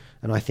it on. Yeah.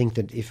 And I think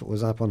that if it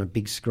was up on a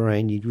big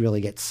screen, you'd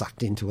really get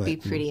sucked into it.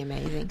 It'd be pretty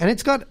amazing. And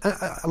it's got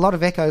a lot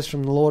of echoes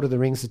from The Lord of the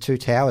Rings, The Two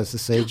Towers, the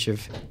siege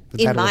of the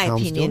In Battle of my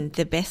Helm's opinion, Deep.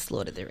 the best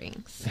Lord of the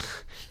Rings.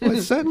 Well,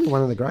 it's certainly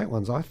one of the great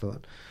ones, I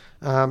thought.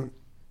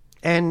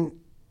 And,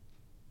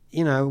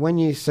 you know, when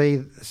you see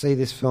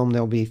this film,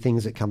 there'll be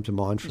things that come to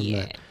mind from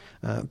that.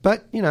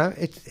 But, you know,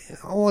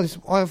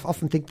 I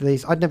often think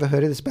that I'd never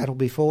heard of this battle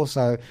before,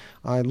 so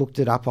I looked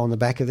it up on the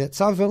back of it.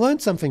 So I've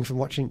learned something from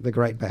watching The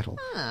Great Battle.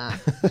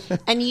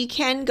 And you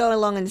can go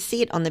along and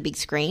see it on the big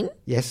screen.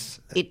 Yes.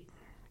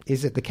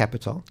 Is it the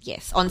Capitol?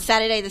 Yes. On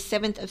Saturday, the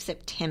 7th of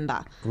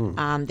September,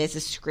 there's a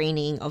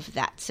screening of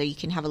that, so you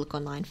can have a look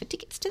online for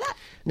tickets to that.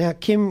 Now,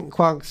 Kim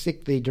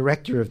Kwang-sik, the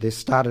director of this,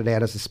 started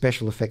out as a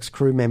special effects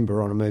crew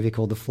member on a movie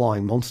called The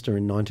Flying Monster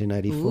in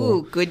 1984.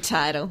 Ooh, good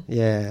title.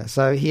 Yeah,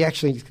 so he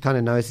actually kind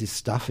of knows his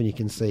stuff, and you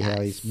can see how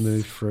he's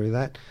moved through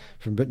that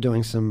from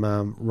doing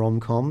some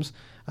rom-coms.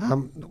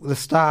 The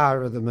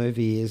star of the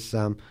movie is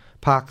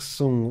Park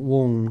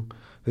Sung-woong,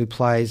 who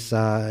plays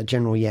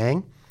General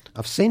Yang.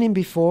 I've seen him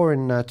before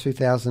in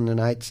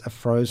 2008's A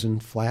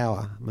Frozen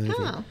Flower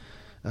movie,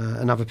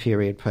 another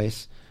period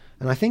piece.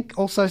 And I think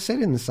also set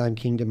in the same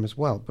kingdom as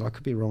well, but I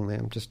could be wrong there.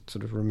 I'm just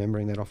sort of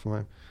remembering that off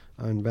my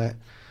own bat.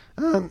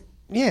 So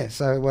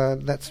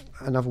that's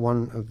another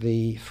one of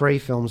the 3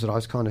 films that I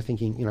was kind of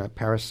thinking, you know,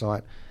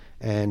 Parasite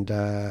and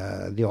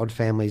The Odd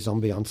Family,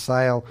 Zombie on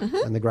Sale,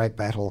 and The Great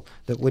Battle,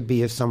 that would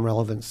be of some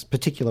relevance,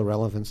 particular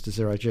relevance to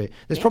Zero G.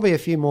 There's probably a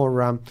few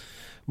more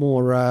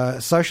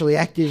socially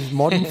active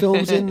modern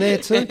films in there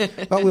too,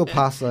 but we'll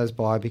pass those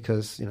by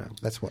because, you know,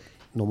 that's what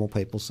normal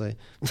people see.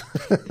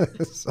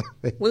 So,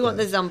 we want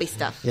the zombie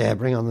stuff. Yeah,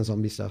 bring on the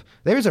zombie stuff.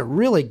 There is a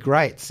really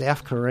great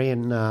South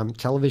Korean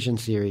television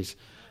series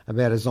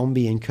about a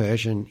zombie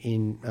incursion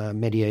in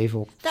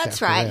medieval. That's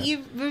South right. Korea.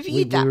 You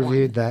reviewed that we one.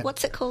 reviewed that.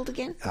 What's it called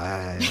again?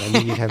 I knew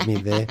you'd have me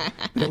there.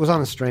 But it was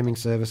on a streaming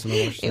service and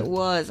I watched it. It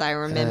was, I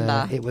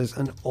remember. It was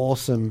an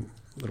awesome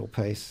little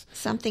piece.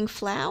 Something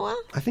flower?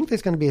 I think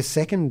there's going to be a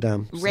second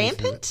season of it,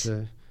 Rampant?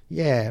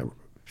 yeah,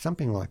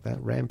 something like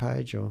that.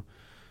 Rampage or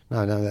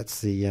no,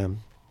 that's the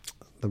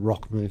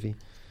Rock movie,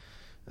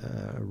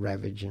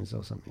 Ravages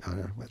or something. I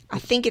don't know. I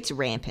think it's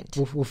Rampant.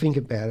 We'll think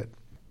about it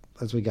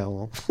as we go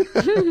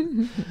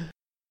along.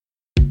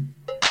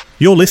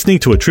 You're listening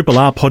to a Triple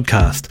R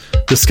podcast.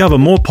 Discover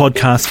more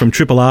podcasts from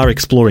Triple R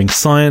exploring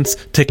science,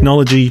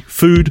 technology,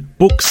 food,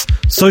 books,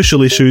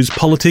 social issues,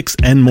 politics,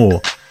 and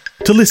more.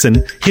 To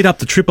listen, hit up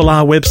the Triple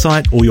R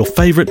website or your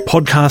favourite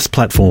podcast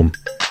platform.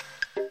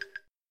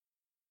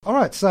 All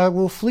right, so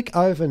we'll flick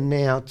over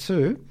now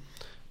to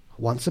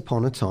Once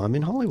Upon a Time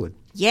in Hollywood.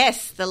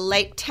 Yes,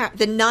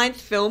 the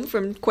ninth film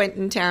from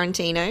Quentin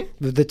Tarantino.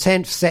 The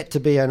 10th set to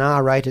be an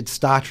R-rated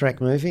Star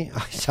Trek movie.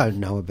 I don't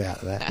know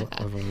about that,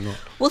 whether or not.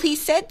 Well, he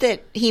said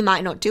that he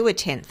might not do a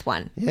 10th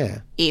one. Yeah.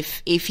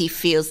 If he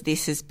feels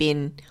this has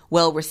been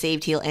well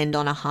received, he'll end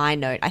on a high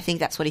note. I think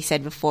that's what he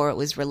said before it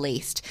was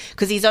released.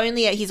 Because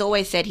he's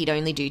always said he'd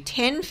only do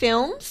 10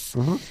 films.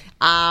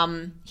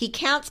 Mm-hmm. He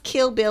counts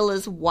Kill Bill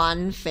as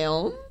one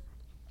film.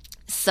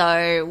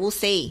 So we'll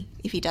see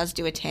if he does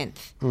do a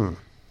 10th.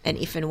 And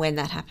if and when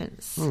that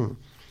happens.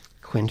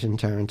 Quentin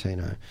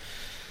Tarantino.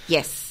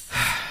 Yes.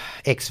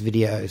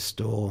 Ex-video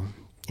store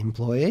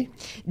employee.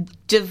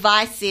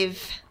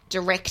 Divisive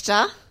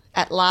director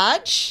at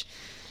large.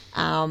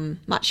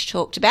 Much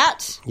talked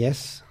about.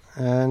 Yes.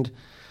 And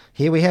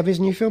here we have his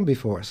new film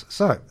before us.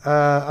 So,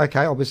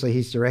 okay, obviously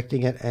he's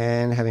directing it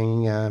and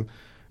having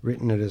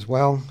written it as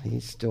well.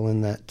 He's still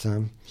in that...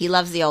 he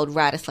loves the old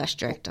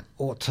writer/director.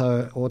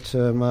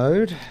 Auteur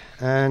mode.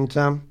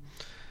 And...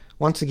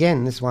 once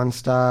again, this one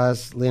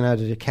stars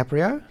Leonardo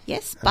DiCaprio.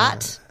 Yes,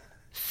 but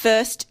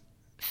first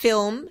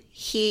film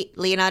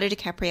Leonardo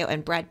DiCaprio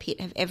and Brad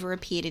Pitt have ever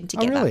appeared in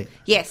together. Oh, really?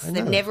 Yes,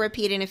 they've never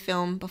appeared in a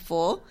film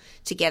before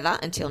together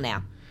until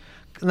now.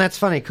 And that's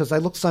funny because they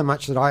look so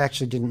much that I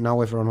actually didn't know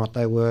whether or not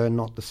they were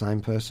not the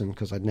same person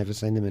because I'd never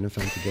seen them in a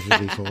film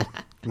together before.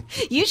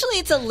 Usually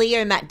it's a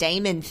Leo Matt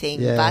Damon thing,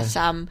 Yeah. but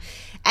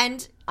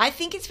and I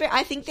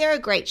think they're a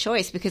great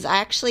choice because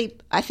I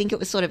think it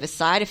was sort of a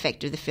side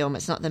effect of the film.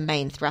 It's not the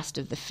main thrust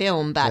of the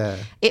film, but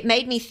it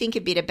made me think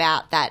a bit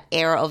about that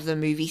era of the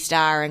movie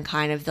star and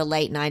kind of the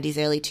late 90s,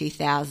 early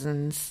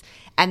 2000s.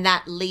 And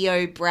that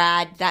Leo,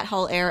 Brad, that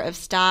whole era of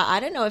star, I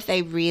don't know if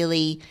they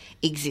really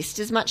exist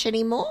as much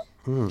anymore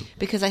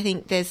because I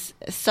think there's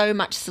so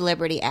much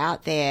celebrity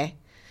out there.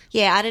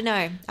 Yeah, I don't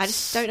know. I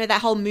just don't know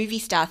that whole movie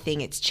star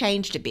thing. It's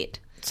changed a bit.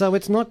 So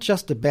it's not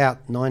just about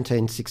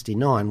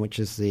 1969, which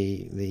is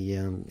the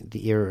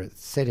era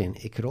it's set in.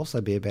 It could also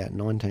be about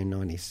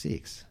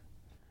 1996.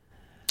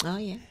 Oh,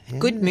 yeah.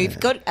 Good movie.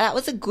 That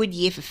was a good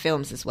year for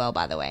films as well,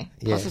 by the way.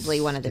 Yes,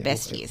 Possibly one of the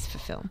best years for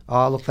film.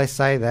 Oh, look, they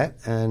say that,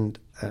 and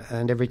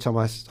every time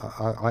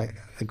I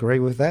agree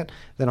with that,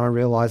 then I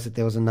realise that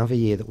there was another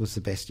year that was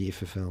the best year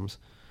for films.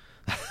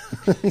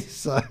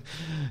 So,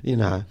 you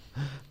know.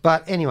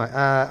 But anyway,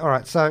 all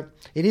right, so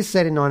it is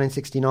set in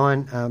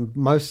 1969,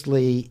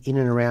 mostly in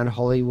and around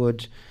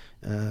Hollywood,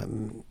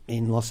 in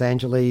Los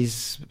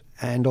Angeles,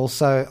 and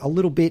also a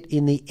little bit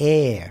in the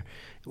air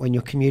when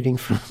you're commuting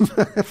from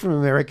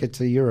America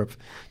to Europe.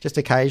 Just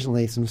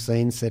occasionally some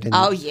scenes set in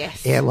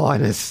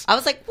airliners. I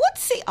was like,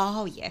 what's the...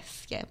 Oh,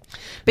 yes, yeah.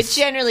 But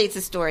generally it's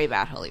a story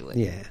about Hollywood.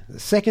 Yeah. The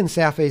Second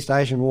Southeast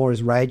Asian War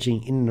is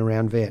raging in and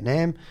around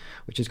Vietnam,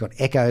 which has got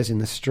echoes in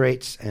the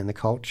streets and the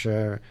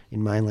culture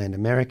in mainland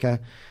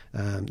America.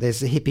 There's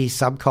the hippie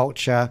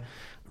subculture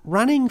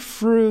running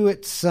through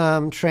its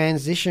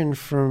transition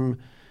from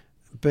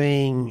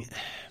being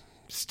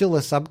still a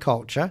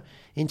subculture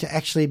into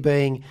actually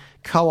being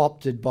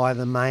co-opted by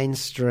the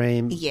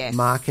mainstream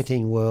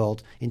marketing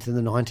world into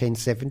the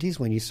 1970s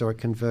when you saw it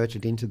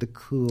converted into the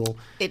cool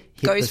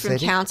It goes from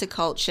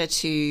counterculture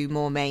to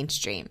more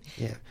mainstream.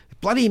 Yeah.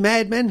 Bloody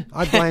madmen.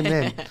 I blame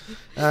them.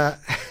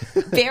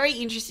 Very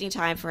interesting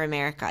time for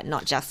America,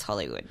 not just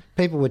Hollywood.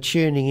 People were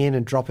tuning in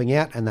and dropping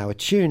out, and they were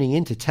tuning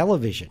into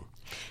television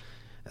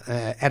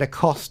at a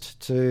cost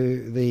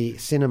to the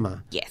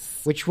cinema.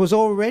 Yes. Which was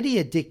already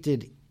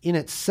addicted in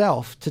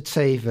itself to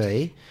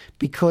TV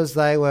because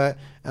they were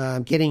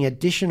getting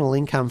additional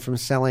income from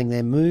selling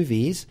their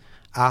movies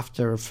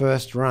after a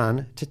first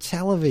run to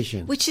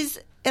television. Which is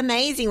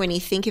amazing when you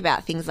think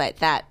about things like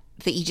that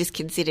you just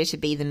consider to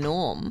be the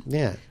norm.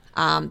 Yeah.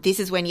 This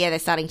is when, they're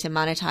starting to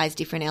monetize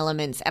different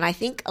elements. And I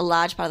think a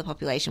large part of the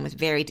population was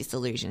very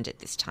disillusioned at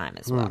this time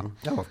as well.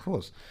 Oh, of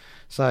course.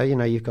 So,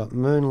 you've got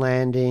moon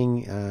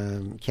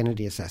landing,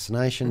 Kennedy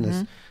assassination.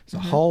 There's a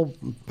whole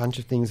bunch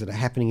of things that are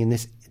happening in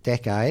this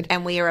decade.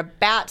 And we are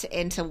about to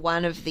enter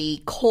one of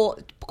the core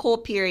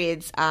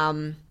periods.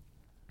 Because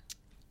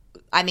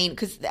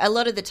a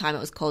lot of the time it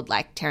was called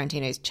like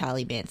Tarantino's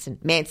Charlie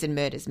Manson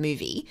Murders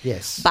movie.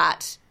 Yes.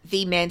 But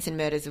the Manson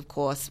murders, of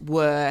course,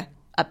 were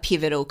a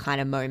pivotal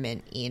kind of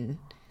moment in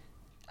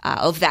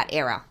of that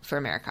era for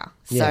America.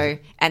 So, Yeah.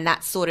 and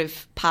that's sort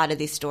of part of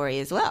this story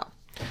as well.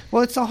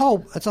 Well, it's a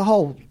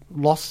whole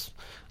loss.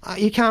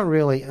 You can't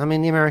really. I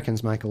mean, the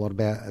Americans make a lot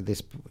about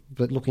this,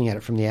 but looking at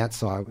it from the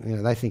outside,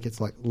 they think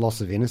it's like loss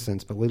of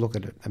innocence. But we look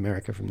at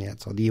America from the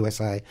outside, the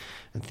USA,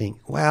 and think,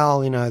 well,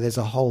 there's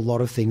a whole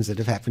lot of things that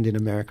have happened in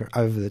America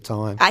over the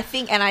time. I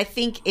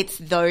think it's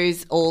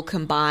those all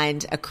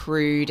combined,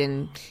 accrued,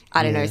 and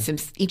I don't know, some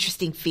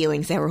interesting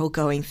feelings they were all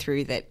going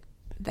through that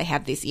they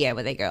have this year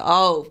where they go,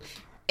 oh,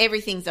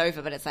 everything's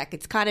over, but it's like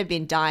it's kind of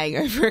been dying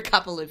over a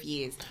couple of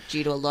years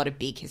due to a lot of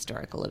big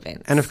historical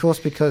events. And of course,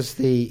 because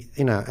and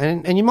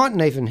you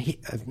mightn't even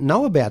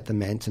know about the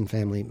Manson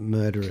family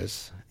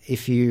murderers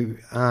if you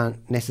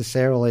aren't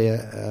necessarily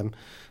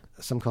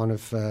some kind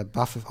of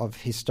buff of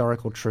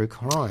historical true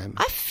crime.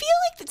 I feel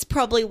like that's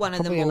probably one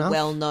of the more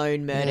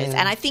well-known murders,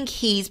 and I think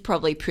he's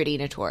probably pretty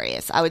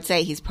notorious. I would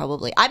say he's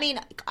probably. I mean,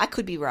 I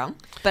could be wrong,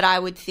 but I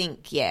would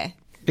think, yeah.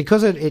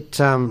 Because it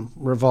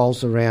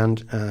revolves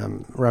around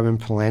Roman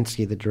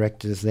Polanski, the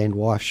director's then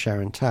wife,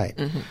 Sharon Tate.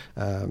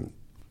 Mm-hmm.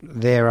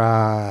 There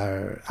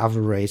are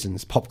other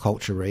reasons, pop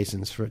culture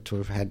reasons, for it to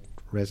have had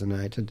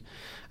resonated.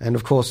 And,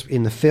 of course,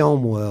 in the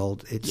film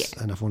world, it's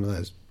enough one of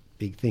those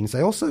big things.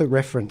 They also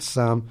reference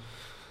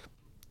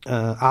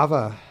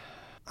other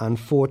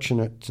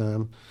unfortunate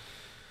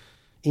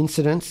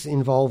incidents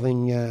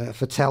involving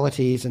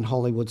fatalities and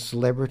Hollywood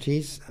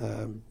celebrities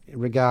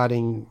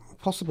regarding...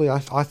 Possibly, I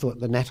thought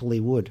the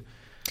Natalie Wood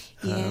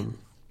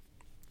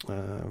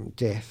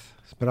death,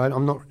 but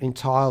I'm not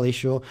entirely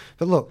sure.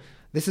 But look,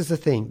 this is the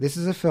thing. This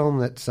is a film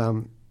that's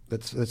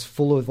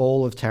full of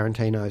all of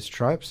Tarantino's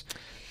tropes.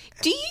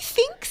 Do you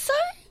think so?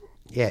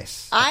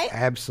 Yes,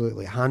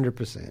 absolutely,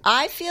 100%.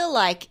 I feel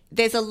like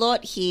there's a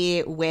lot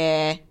here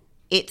where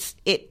it's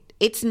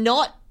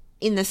not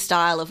in the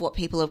style of what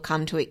people have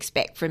come to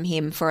expect from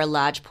him for a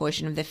large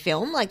portion of the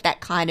film, like that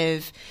kind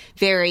of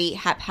very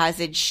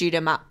haphazard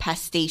shoot-'em-up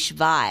pastiche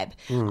vibe.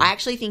 I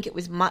actually think it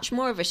was much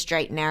more of a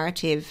straight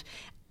narrative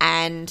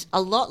and a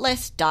lot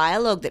less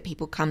dialogue that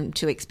people come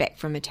to expect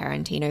from a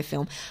Tarantino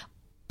film.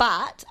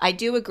 But I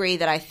do agree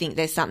that I think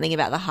there's something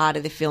about the heart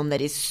of the film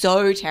that is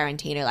so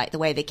Tarantino, like the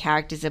way the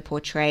characters are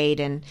portrayed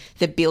and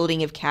the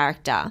building of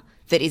character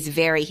that is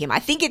very him. I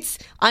think it's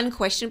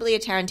unquestionably a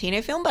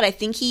Tarantino film, but I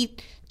think he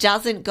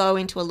doesn't go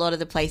into a lot of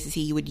the places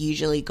he would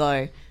usually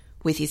go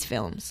with his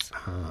films.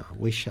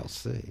 We shall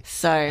see.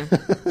 So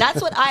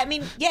that's what I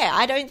mean. Yeah,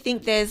 I don't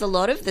think there's a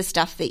lot of the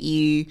stuff that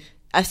you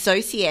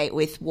associate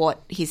with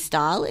what his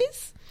style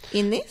is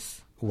in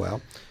this.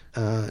 Well,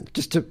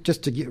 just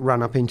to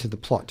run up into the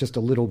plot just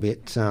a little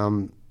bit. It's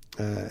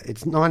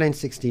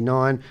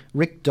 1969.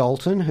 Rick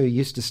Dalton, who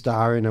used to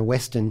star in a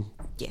Western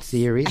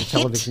series, a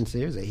television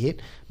series, a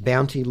hit,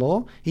 Bounty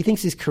Law. He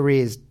thinks his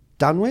career is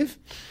done with.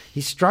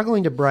 He's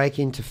struggling to break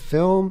into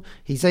film.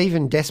 He's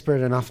even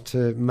desperate enough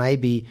to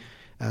maybe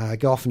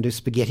go off and do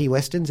spaghetti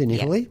westerns in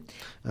Italy,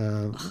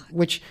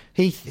 which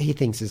he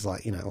thinks is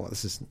like,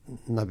 this is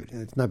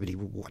nobody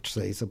will watch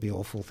these. They'll be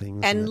awful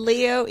things. And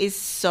Leo is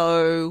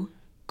so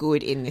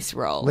good in this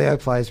role. Leo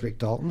plays Rick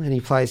Dalton, and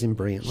he plays him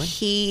brilliantly.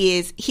 He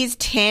is. His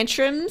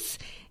tantrums,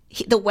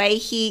 the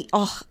way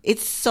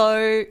it's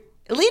so...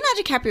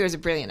 Leonardo DiCaprio is a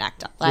brilliant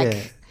actor.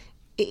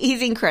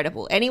 He's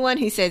incredible. Anyone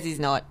who says he's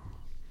not,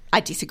 I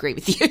disagree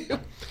with you.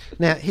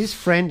 Now, his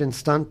friend and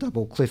stunt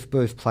double, Cliff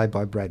Booth, played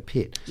by Brad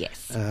Pitt,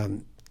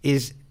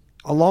 is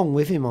along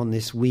with him on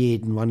this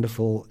weird and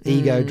wonderful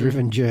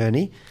ego-driven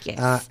journey.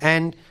 Yes.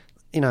 And,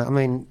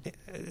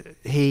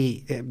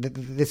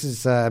 this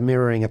is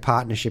mirroring a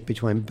partnership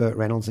between Burt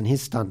Reynolds and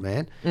his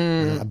stuntman,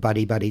 a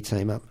buddy-buddy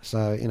team-up.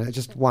 So,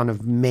 just one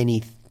of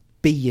many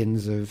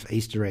billions of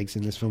Easter eggs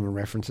in this film and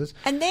references.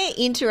 And their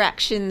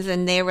interactions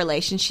and their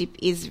relationship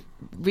is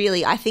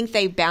really, I think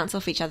they bounce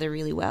off each other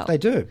really well. They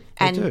do.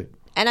 They do.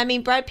 And I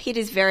mean, Brad Pitt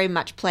is very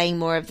much playing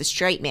more of the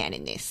straight man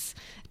in this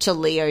to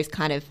Leo's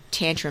kind of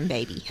tantrum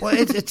baby. Well,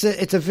 it's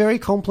a very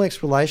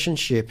complex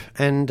relationship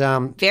and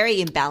very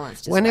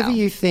imbalanced as whenever well.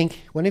 you think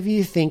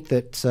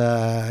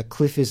that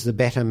Cliff is the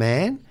better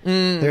man,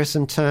 there are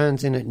some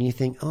turns in it and you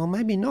think, oh,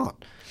 maybe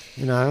not.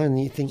 And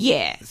you think...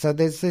 Yeah. So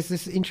there's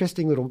this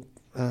interesting little...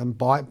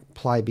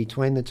 byplay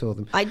between the two of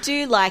them. I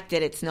do like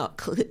that it's not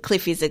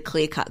Cliff is a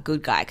clear-cut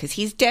good guy because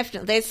he's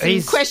definitely... There's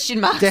some question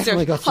marks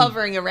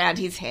hovering around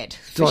his head.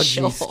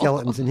 Dodgy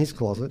skeletons in his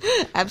closet.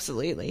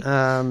 Absolutely.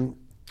 And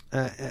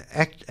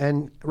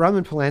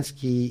Roman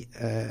Polanski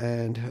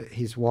and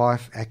his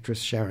wife, actress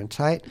Sharon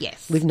Tate,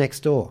 live next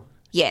door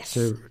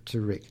to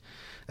Rick.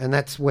 And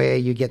that's where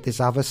you get this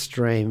other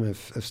stream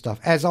of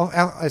stuff. As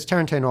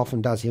Tarantino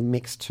often does, he'll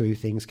mix two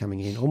things coming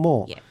in or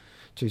more. Yeah.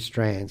 Two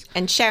strands.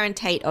 And Sharon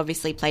Tate,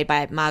 obviously played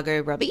by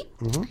Margot Robbie,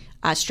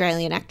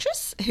 Australian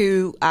actress,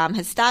 who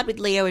has starred with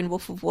Leo in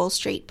Wolf of Wall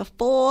Street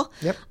before.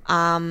 Yep.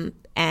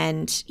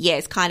 And,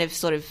 is kind of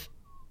sort of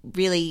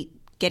really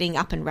getting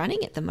up and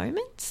running at the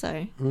moment.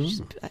 So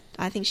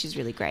I think she's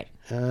really great.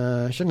 She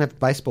didn't have a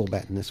baseball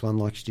bat in this one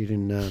like she did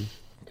in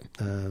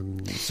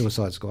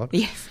Suicide Squad.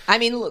 Yes. I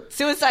mean, look,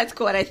 Suicide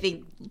Squad, I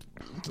think,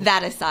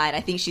 that aside,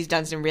 I think she's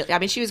done some really... I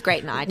mean, she was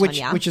great in I,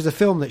 Tonya. Which is a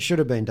film that should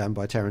have been done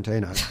by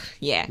Tarantino.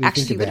 Yeah, We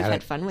actually think would have about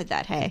had it. fun with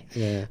that, hey?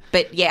 Yeah.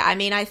 But, yeah, I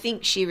mean, I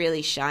think she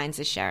really shines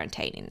as Sharon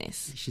Tate in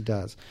this. She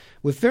does.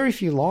 With very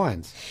few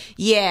lines.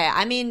 Yeah,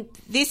 I mean,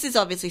 this is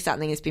obviously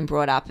something that's been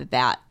brought up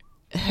about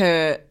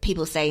her,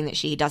 people saying that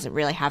she doesn't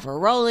really have a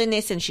role in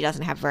this and she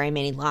doesn't have very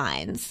many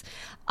lines.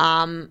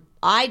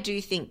 I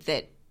do think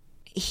that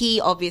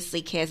he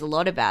obviously cares a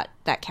lot about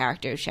that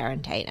character of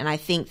Sharon Tate, and I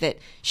think that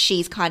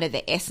she's kind of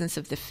the essence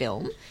of the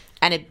film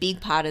and a big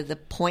part of the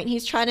point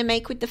he's trying to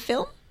make with the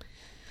film.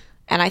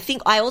 And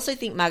I also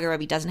think Margot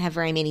Robbie doesn't have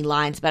very many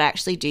lines, but I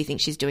actually do think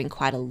she's doing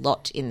quite a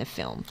lot in the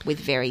film with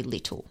very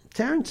little.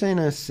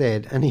 Tarantino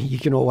said, and you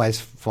can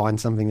always find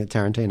something that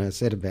Tarantino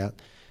said about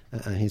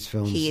his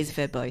films. He is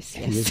verbose,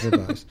 yes. He is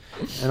verbose,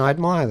 and I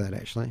admire that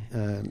actually.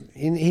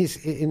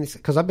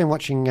 Because I've been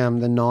watching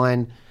the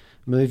 9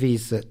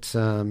 movies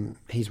that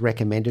he's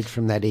recommended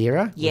from that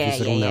era. Yeah, with his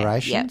little yeah, yeah.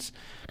 narrations.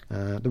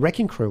 The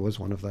Wrecking Crew was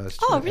one of those.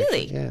 Oh, too,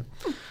 really? actually,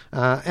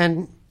 yeah.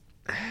 And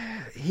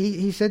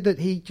he said that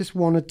he just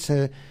wanted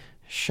to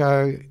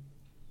show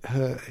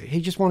her.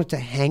 He just wanted to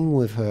hang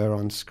with her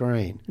on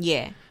screen.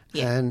 Yeah,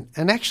 yeah.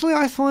 And actually,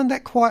 I find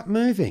that quite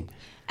moving.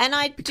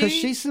 And Because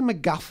she's the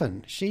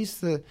MacGuffin.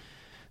 She's the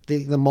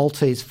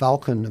Maltese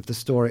Falcon of the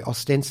story,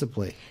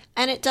 ostensibly.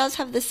 And it does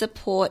have the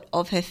support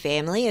of her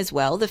family as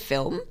well, the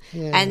film.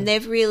 Yeah. And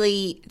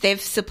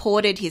they've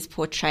supported his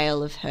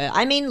portrayal of her.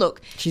 I mean,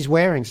 look, She's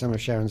wearing some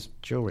of Sharon's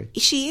jewellery.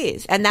 she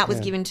is. And that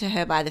was given to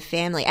her by the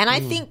family. And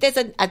I think there's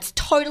a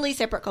totally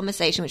separate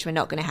conversation, which we're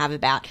not going to have,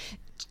 about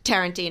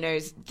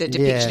Tarantino's, the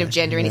depiction of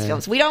gender in his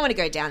films. We don't want to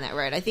go down that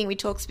road. I think we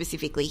talk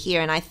specifically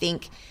here. And I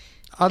think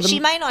she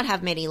may not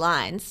have many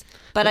lines,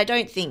 but I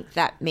don't think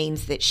that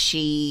means that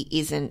she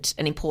isn't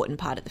an important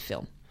part of the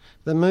film.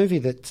 The movie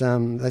that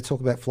they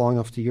talk about flying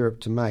off to Europe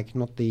to make,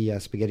 not the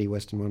spaghetti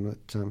western one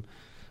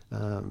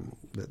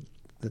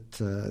that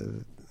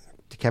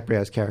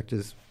DiCaprio's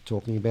character's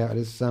talking about,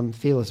 is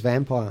Fearless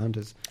Vampire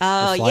Hunters.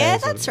 Oh, The yeah,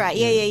 Slayers, that's right.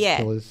 Yeah.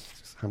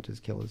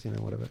 Killers,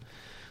 whatever.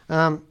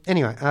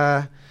 Anyway,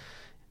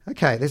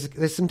 okay.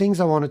 There's some things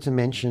I wanted to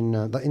mention.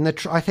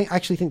 I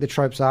actually think the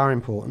tropes are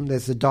important.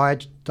 There's the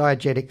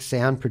diegetic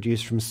sound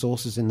produced from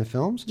sources in the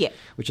films,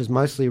 which is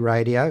mostly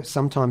radio,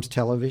 sometimes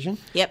television,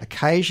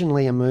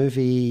 occasionally a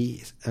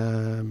movie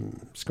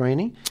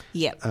screening,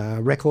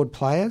 record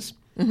players,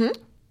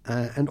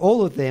 and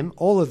all of them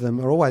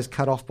are always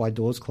cut off by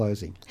doors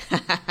closing.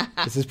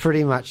 This is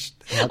pretty much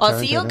how Oh,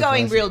 so you're Tarantino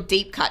going plays it. real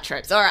deep cut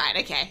tropes. All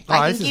right, okay.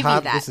 I can give you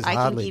that. I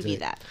can give you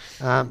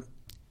that.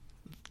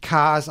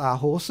 Cars are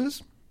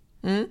horses.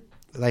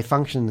 They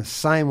function the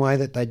same way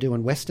that they do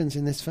in westerns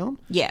in this film.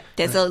 Yeah,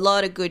 there's a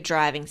lot of good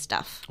driving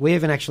stuff. We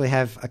even actually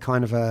have a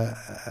kind of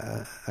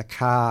a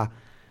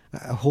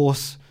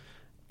horse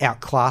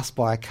outclassed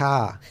by a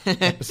car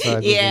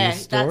episode within the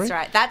story. That's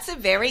right. That's a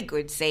very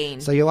good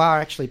scene. So you are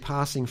actually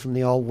passing from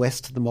the old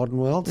west to the modern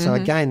world. So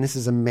again, this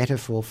is a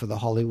metaphor for the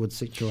Hollywood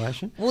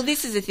situation. Well,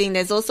 this is the thing.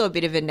 There's also a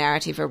bit of a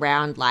narrative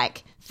around,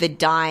 like, the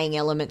dying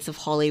elements of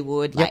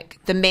Hollywood. Like,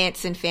 the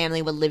Manson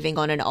family were living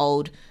on an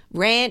old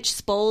ranch,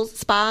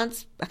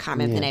 Spans. I can't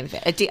remember the name of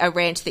it. A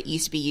ranch that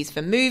used to be used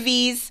for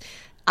movies.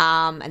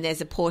 And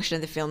there's a portion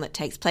of the film that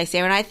takes place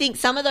there. And I think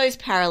some of those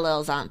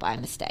parallels aren't by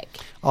mistake.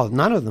 Oh,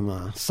 none of them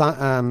are.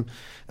 So,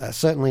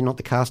 certainly not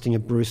the casting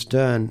of Bruce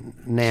Dern,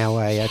 now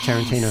a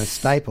Tarantino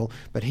staple,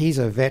 but he's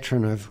a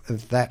veteran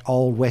of that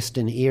old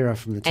Western era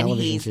from the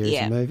television series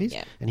and movies.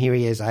 Yeah. And here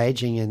he is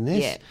aging in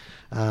this.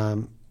 Yeah.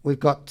 We've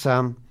got...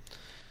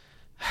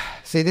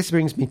 see, this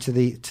brings me to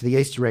the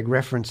Easter egg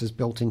references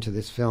built into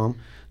this film,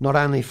 not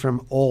only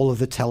from all of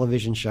the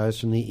television shows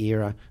from the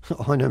era,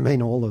 I don't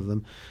mean all of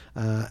them,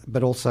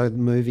 but also the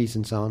movies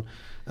and so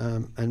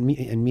on,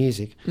 and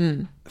music,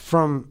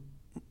 from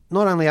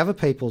not only other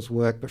people's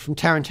work, but from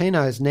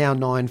Tarantino's now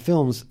 9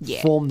 films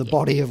form the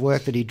body of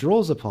work that he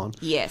draws upon.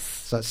 Yes.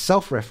 So it's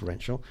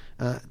self-referential,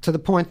 to the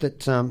point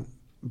that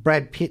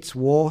Brad Pitt's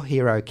war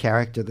hero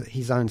character, that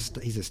he's a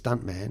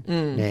stuntman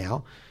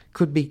now,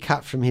 could be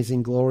cut from his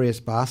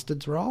Inglourious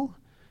Bastards role.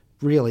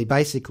 Really,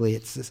 basically,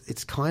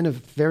 it's kind of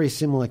very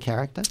similar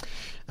character.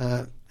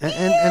 And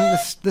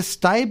the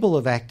stable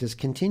of actors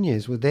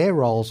continues, with their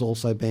roles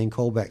also being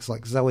callbacks,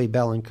 like Zoe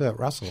Bell and Kurt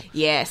Russell.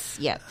 Yes,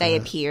 they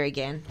appear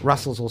again.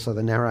 Russell's also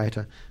the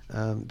narrator.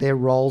 Their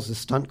roles as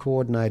stunt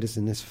coordinators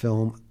in this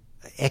film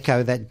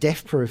echo that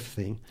Death-Proof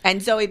thing.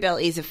 And Zoe Bell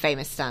is a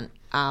famous stunt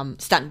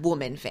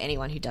woman, for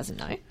anyone who doesn't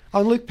know. Oh,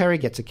 and Luke Perry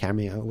gets a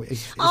cameo.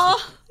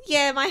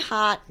 Yeah, my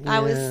heart.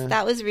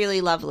 That was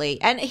really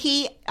lovely. And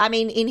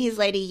in his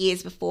later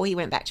years before he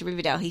went back to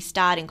Riverdale, he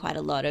starred in quite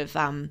a lot of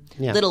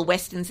little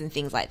westerns and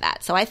things like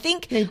that. So I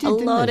think a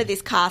lot of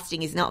this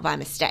casting is not by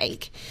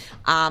mistake.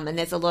 And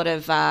there's a lot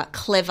of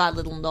clever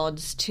little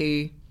nods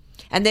to...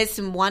 And there's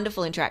some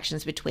wonderful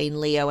interactions between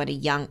Leo and a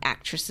young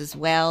actress as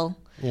well.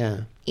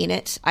 Yeah. In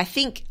it. I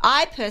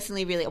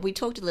personally we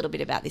talked a little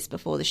bit about this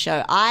before the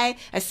show.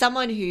 As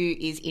someone who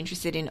is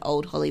interested in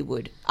old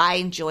Hollywood, I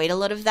enjoyed a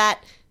lot of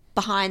that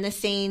behind the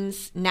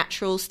scenes,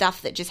 natural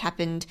stuff that just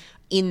happened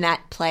in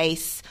that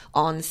place,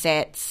 on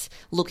sets,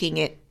 looking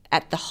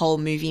at the whole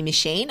movie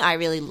machine. I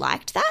really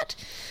liked that.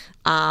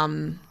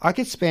 I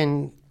could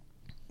spend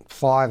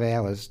 5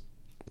 hours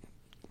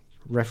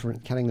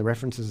cutting the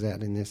references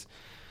out in this.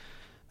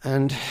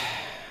 And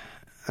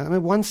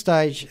at one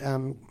stage,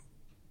 not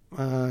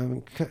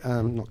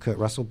Kurt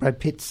Russell, Brad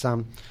Pitt's,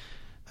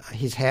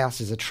 his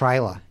house is a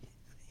trailer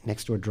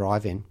next to a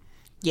drive-in.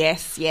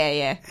 Yes,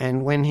 yeah.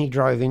 And when he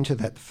drove into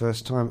that the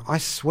first time, I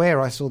swear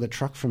I saw the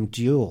truck from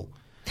Duel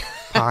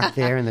parked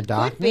there in the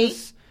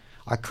darkness.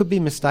 I could be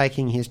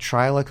mistaking his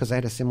trailer because they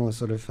had a similar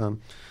sort of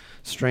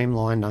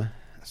streamlined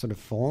sort of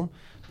form.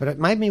 But it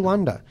made me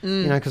wonder,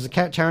 because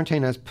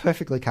Tarantino is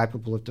perfectly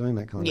capable of doing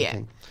that kind of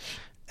thing.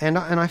 And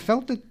I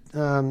felt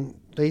that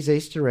these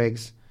Easter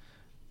eggs,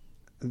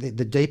 the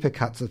deeper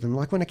cuts of them,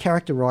 like when a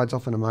character rides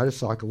off on a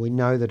motorcycle, we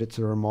know that it's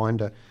a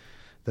reminder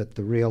that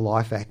the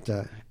real-life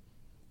actor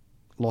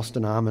lost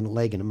an arm and a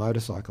leg in a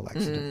motorcycle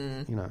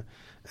accident,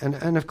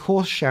 And of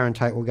course Sharon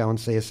Tate will go and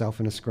see herself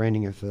in a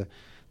screening of the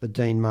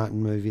Dean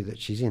Martin movie that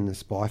she's in, the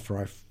spy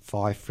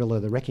thriller,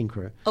 The Wrecking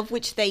Crew. Of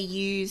which they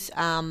use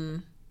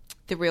the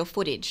real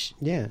footage.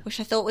 Yeah. Which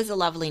I thought was a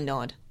lovely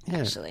nod,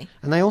 actually.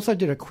 And they also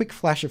did a quick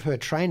flash of her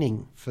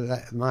training for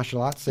that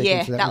martial arts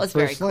sequence. Yeah, that was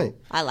very cool.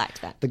 I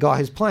liked that. The guy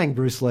who's playing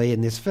Bruce Lee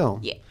in this film.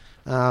 Yeah.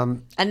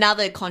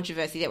 Another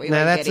controversy that we now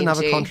won't that's get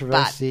another into,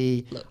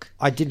 controversy. But look,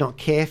 I did not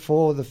care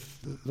for the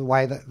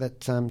way that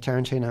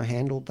Tarantino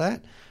handled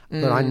that,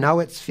 but I know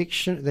it's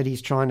fiction, that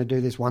he's trying to do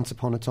this once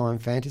upon a time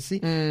fantasy,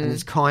 and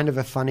it's kind of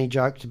a funny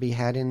joke to be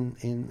had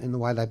in the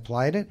way they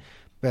played it,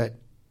 but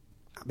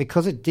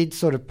because it did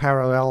sort of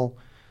parallel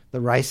the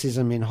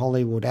racism in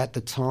Hollywood at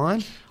the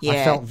time,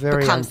 I felt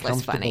very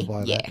uncomfortable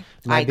by that.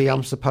 Maybe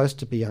I'm supposed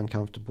to be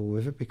uncomfortable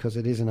with it because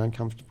it is an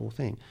uncomfortable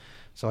thing,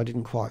 so I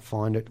didn't quite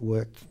find it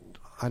worked.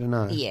 I don't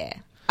know. Yeah.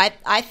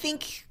 I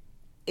think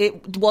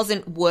it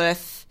wasn't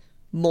worth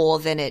more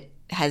than it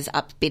has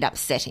been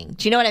upsetting.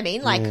 Do you know what I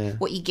mean? Like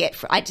what you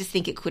get I just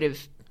think it could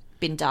have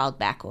been dialed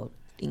back or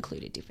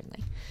included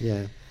differently.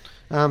 Yeah.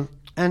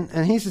 And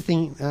here's the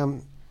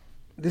thing.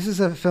 This is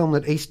a film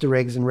that Easter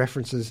eggs and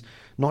references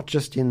not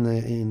just in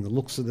the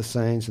looks of the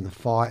scenes and the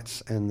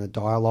fights and the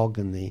dialogue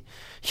and the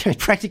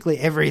practically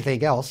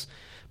everything else.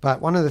 But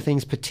one of the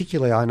things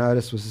particularly I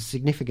noticed was the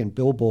significant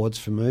billboards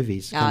for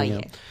movies coming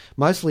out.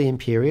 Mostly in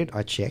period,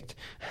 I checked,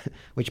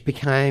 which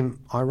became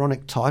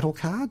ironic title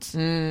cards.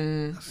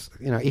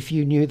 If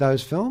you knew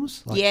those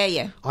films. Like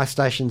I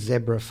Stationed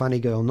Zebra, Funny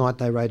Girl, Night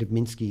They Raided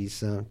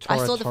Minsky's. I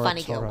saw the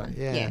Funny Girl one.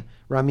 Yeah.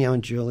 Romeo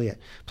and Juliet.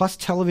 Plus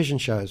television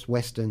shows,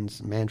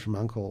 Westerns, Man from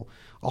U.N.C.L.E.,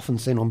 often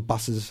seen on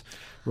buses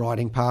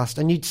riding past.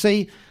 And you'd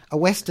see a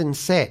Western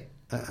set,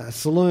 a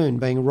saloon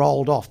being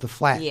rolled off, the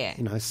flat,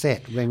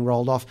 set being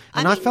rolled off.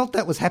 And I felt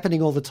that was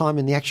happening all the time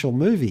in the actual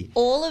movie.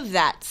 All of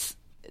that's,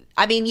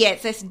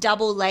 it's this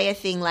double layer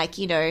thing, like,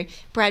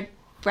 Brad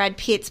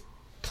Pitt's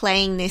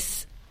playing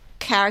this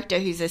character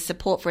who's a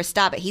support for a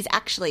star, but he's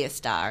actually a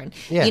star. And,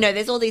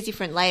 there's all these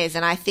different layers.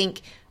 And I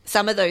think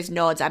some of those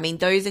nods,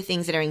 those are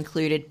things that are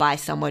included by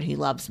someone who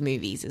loves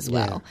movies as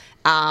well.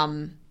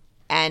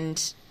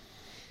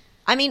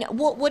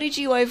 What did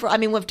you overall...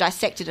 we've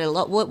dissected it a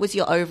lot. What was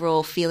your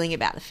overall feeling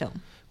about the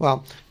film?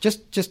 Well,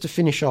 just to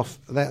finish off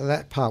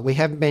that part, we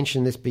have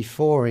mentioned this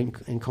before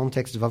in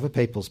context of other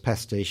people's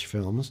pastiche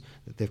films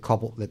that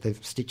they've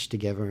stitched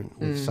together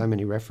with so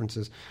many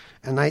references.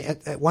 And they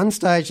at one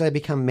stage they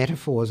become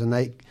metaphors, and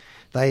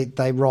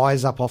they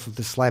rise up off of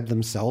the slab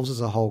themselves as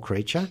a whole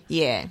creature.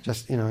 Yeah.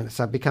 Just,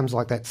 so it becomes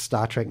like that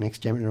Star Trek Next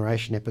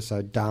Generation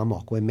episode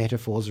Darmok, where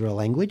metaphors are a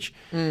language.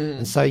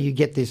 And so you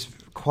get this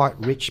quite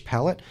rich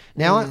palette.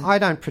 Now, I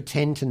don't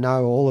pretend to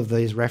know all of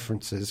these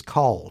references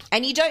cold.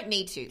 And you don't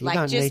need to.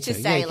 This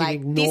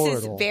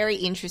is very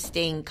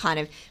interesting kind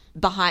of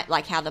behind,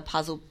 like, how the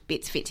puzzle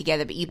bits fit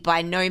together, but you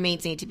by no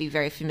means need to be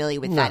very familiar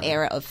with that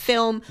era of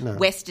film,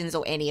 Westerns,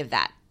 or any of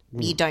that.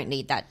 You don't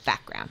need that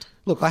background.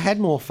 Look, I had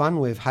more fun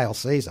with Hail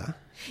Caesar.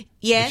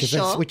 Yeah,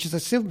 which is a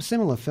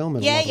similar film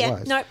in a lot of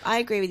ways. No, I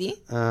agree with you.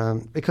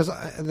 Because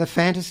the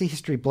fantasy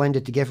history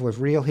blended together with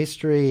real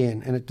history,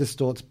 and it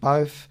distorts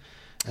both.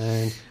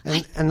 And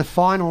the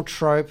final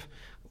trope,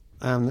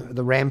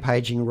 the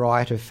rampaging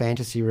riot of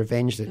fantasy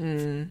revenge that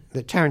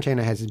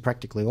Tarantino has in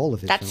practically all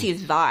of his films. That's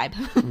his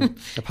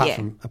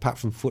vibe. Apart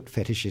from foot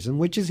fetishism,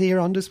 which is here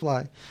on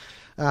display.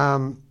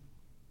 I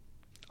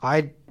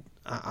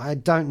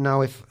don't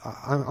know if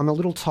I'm a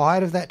little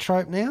tired of that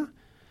trope now.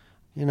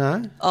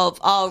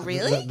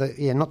 Really?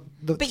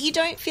 But you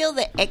don't feel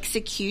the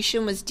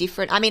execution was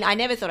different? I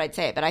never thought I'd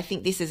say it, but I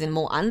think this is a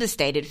more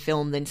understated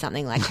film than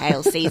something like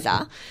Hail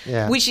Caesar,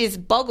 which is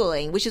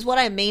boggling, which is what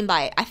I mean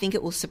by I think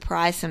it will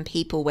surprise some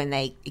people when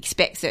they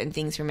expect certain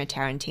things from a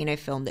Tarantino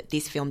film that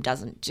this film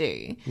doesn't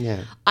do.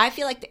 Yeah. I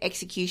feel like the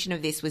execution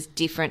of this was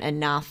different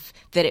enough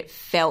that it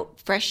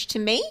felt fresh to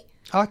me.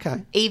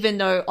 Okay. Even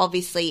though,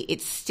 obviously,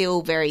 it's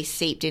still very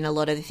seeped in a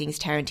lot of the things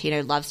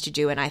Tarantino loves to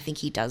do, and I think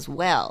he does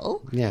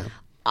well. Yeah.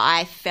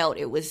 I felt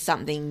it was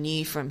something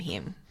new from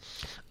him.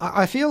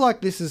 I feel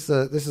like these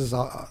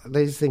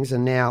things are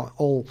now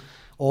all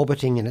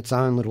orbiting in its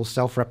own little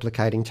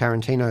self-replicating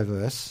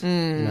Tarantino-verse,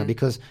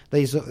 because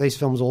these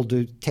films all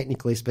do,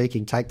 technically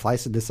speaking, take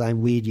place in the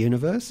same weird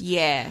universe.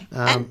 Yeah.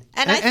 And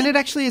it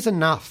actually is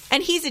enough.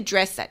 And he's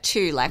addressed that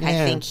too. Like,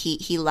 I think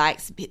he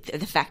likes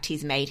the fact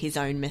he's made his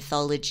own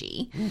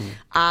mythology.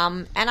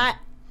 And I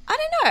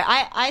don't know.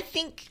 I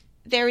think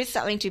there is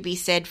something to be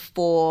said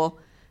for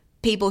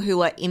people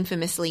who are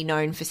infamously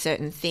known for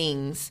certain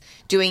things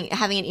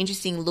having an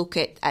interesting look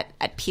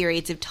at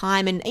periods of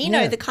time and,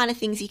 the kind of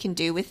things you can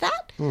do with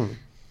that.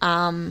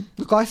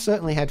 Look, I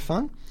certainly had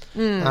fun.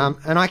 And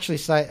I actually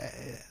say,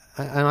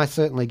 and I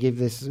certainly give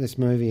this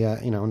movie,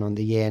 on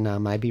the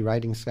maybe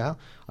rating scale,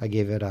 I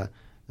give it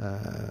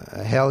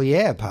a hell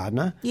yeah,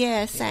 partner.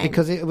 Yeah, same.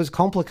 Because it was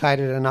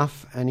complicated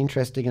enough and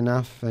interesting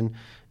enough and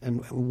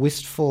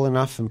wistful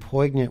enough and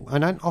poignant. I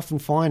don't often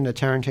find a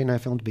Tarantino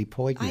film to be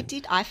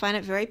poignant. I find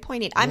it very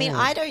poignant. I mean,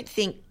 I don't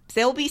think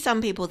there'll be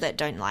some people that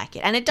don't like it,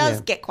 and it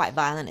does get quite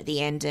violent at the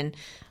end. And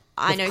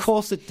I know, of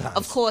course it does.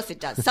 Of course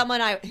it does.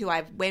 Someone who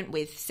I went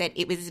with said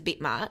it was a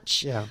bit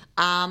much. Yeah.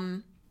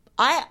 I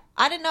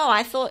don't know.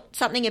 I thought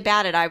something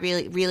about it. I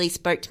really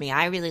spoke to me.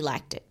 I really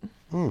liked it.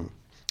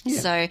 Yeah.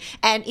 So,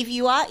 and if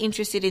you are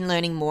interested in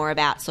learning more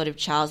about sort of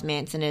Charles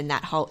Manson and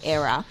that whole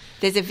era,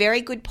 there's a very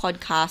good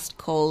podcast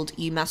called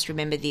You Must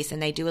Remember This, and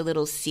they do a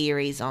little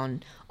series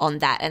on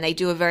that, and they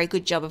do a very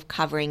good job of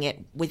covering it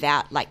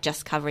without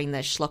just covering the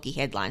schlocky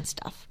headline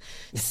stuff.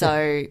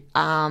 So,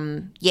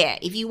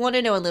 if you want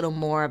to know a little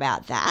more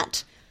about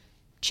that,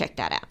 check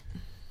that out.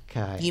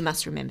 Okay. You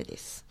Must Remember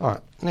This. All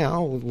right.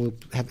 Now we'll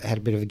have had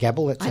a bit of a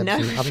gabble. Let's have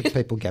some other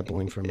people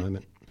gabbling for a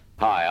moment.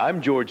 Hi,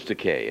 I'm George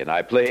Takei, and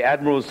I play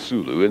Admiral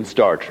Sulu in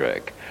Star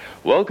Trek.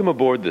 Welcome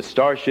aboard the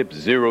Starship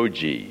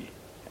Zero-G.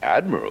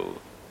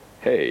 Admiral?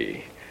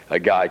 Hey, a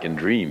guy can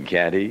dream,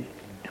 can't he?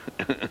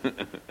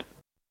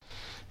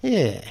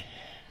 Yeah.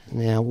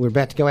 Now, we're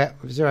about to go out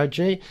with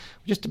Zero-G.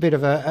 Just a bit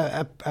of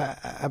a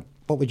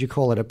what would you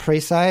call it, a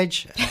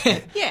presage?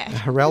 A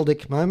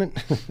heraldic moment,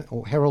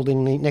 or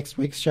heralding the next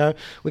week's show.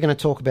 We're going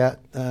to talk about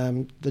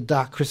the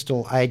Dark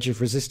Crystal Age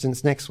of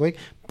Resistance next week.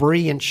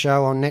 Brilliant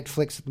show on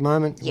Netflix at the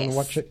moment. You want to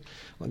watch it?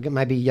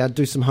 Maybe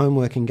do some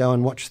homework and go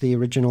and watch the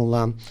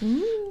original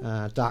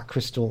Dark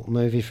Crystal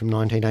movie from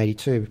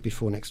 1982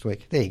 before next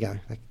week. There you go.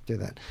 Do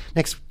that.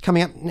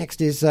 Coming up next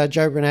is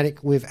Joe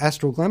Brunatic with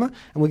Astral Glamour,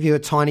 and we'll give you a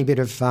tiny bit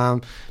of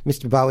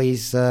Mr.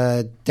 Bowie's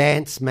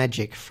dance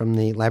magic from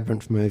the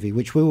Labyrinth movie,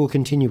 which we will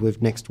continue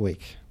with next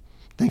week.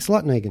 Thanks a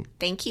lot, Negan.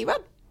 Thank you,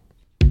 Rob.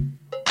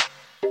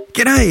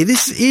 G'day,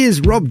 this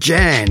is Rob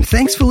Jan.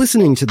 Thanks for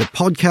listening to the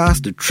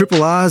podcast of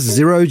Triple R's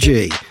Zero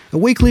G, a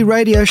weekly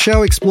radio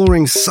show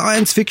exploring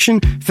science fiction,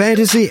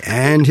 fantasy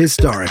and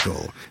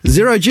historical.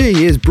 Zero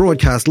G is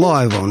broadcast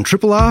live on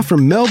Triple R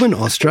from Melbourne,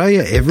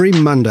 Australia every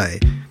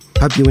Monday.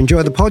 Hope you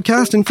enjoy the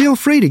podcast and feel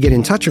free to get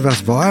in touch with us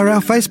via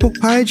our Facebook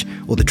page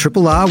or the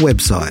Triple R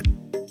website.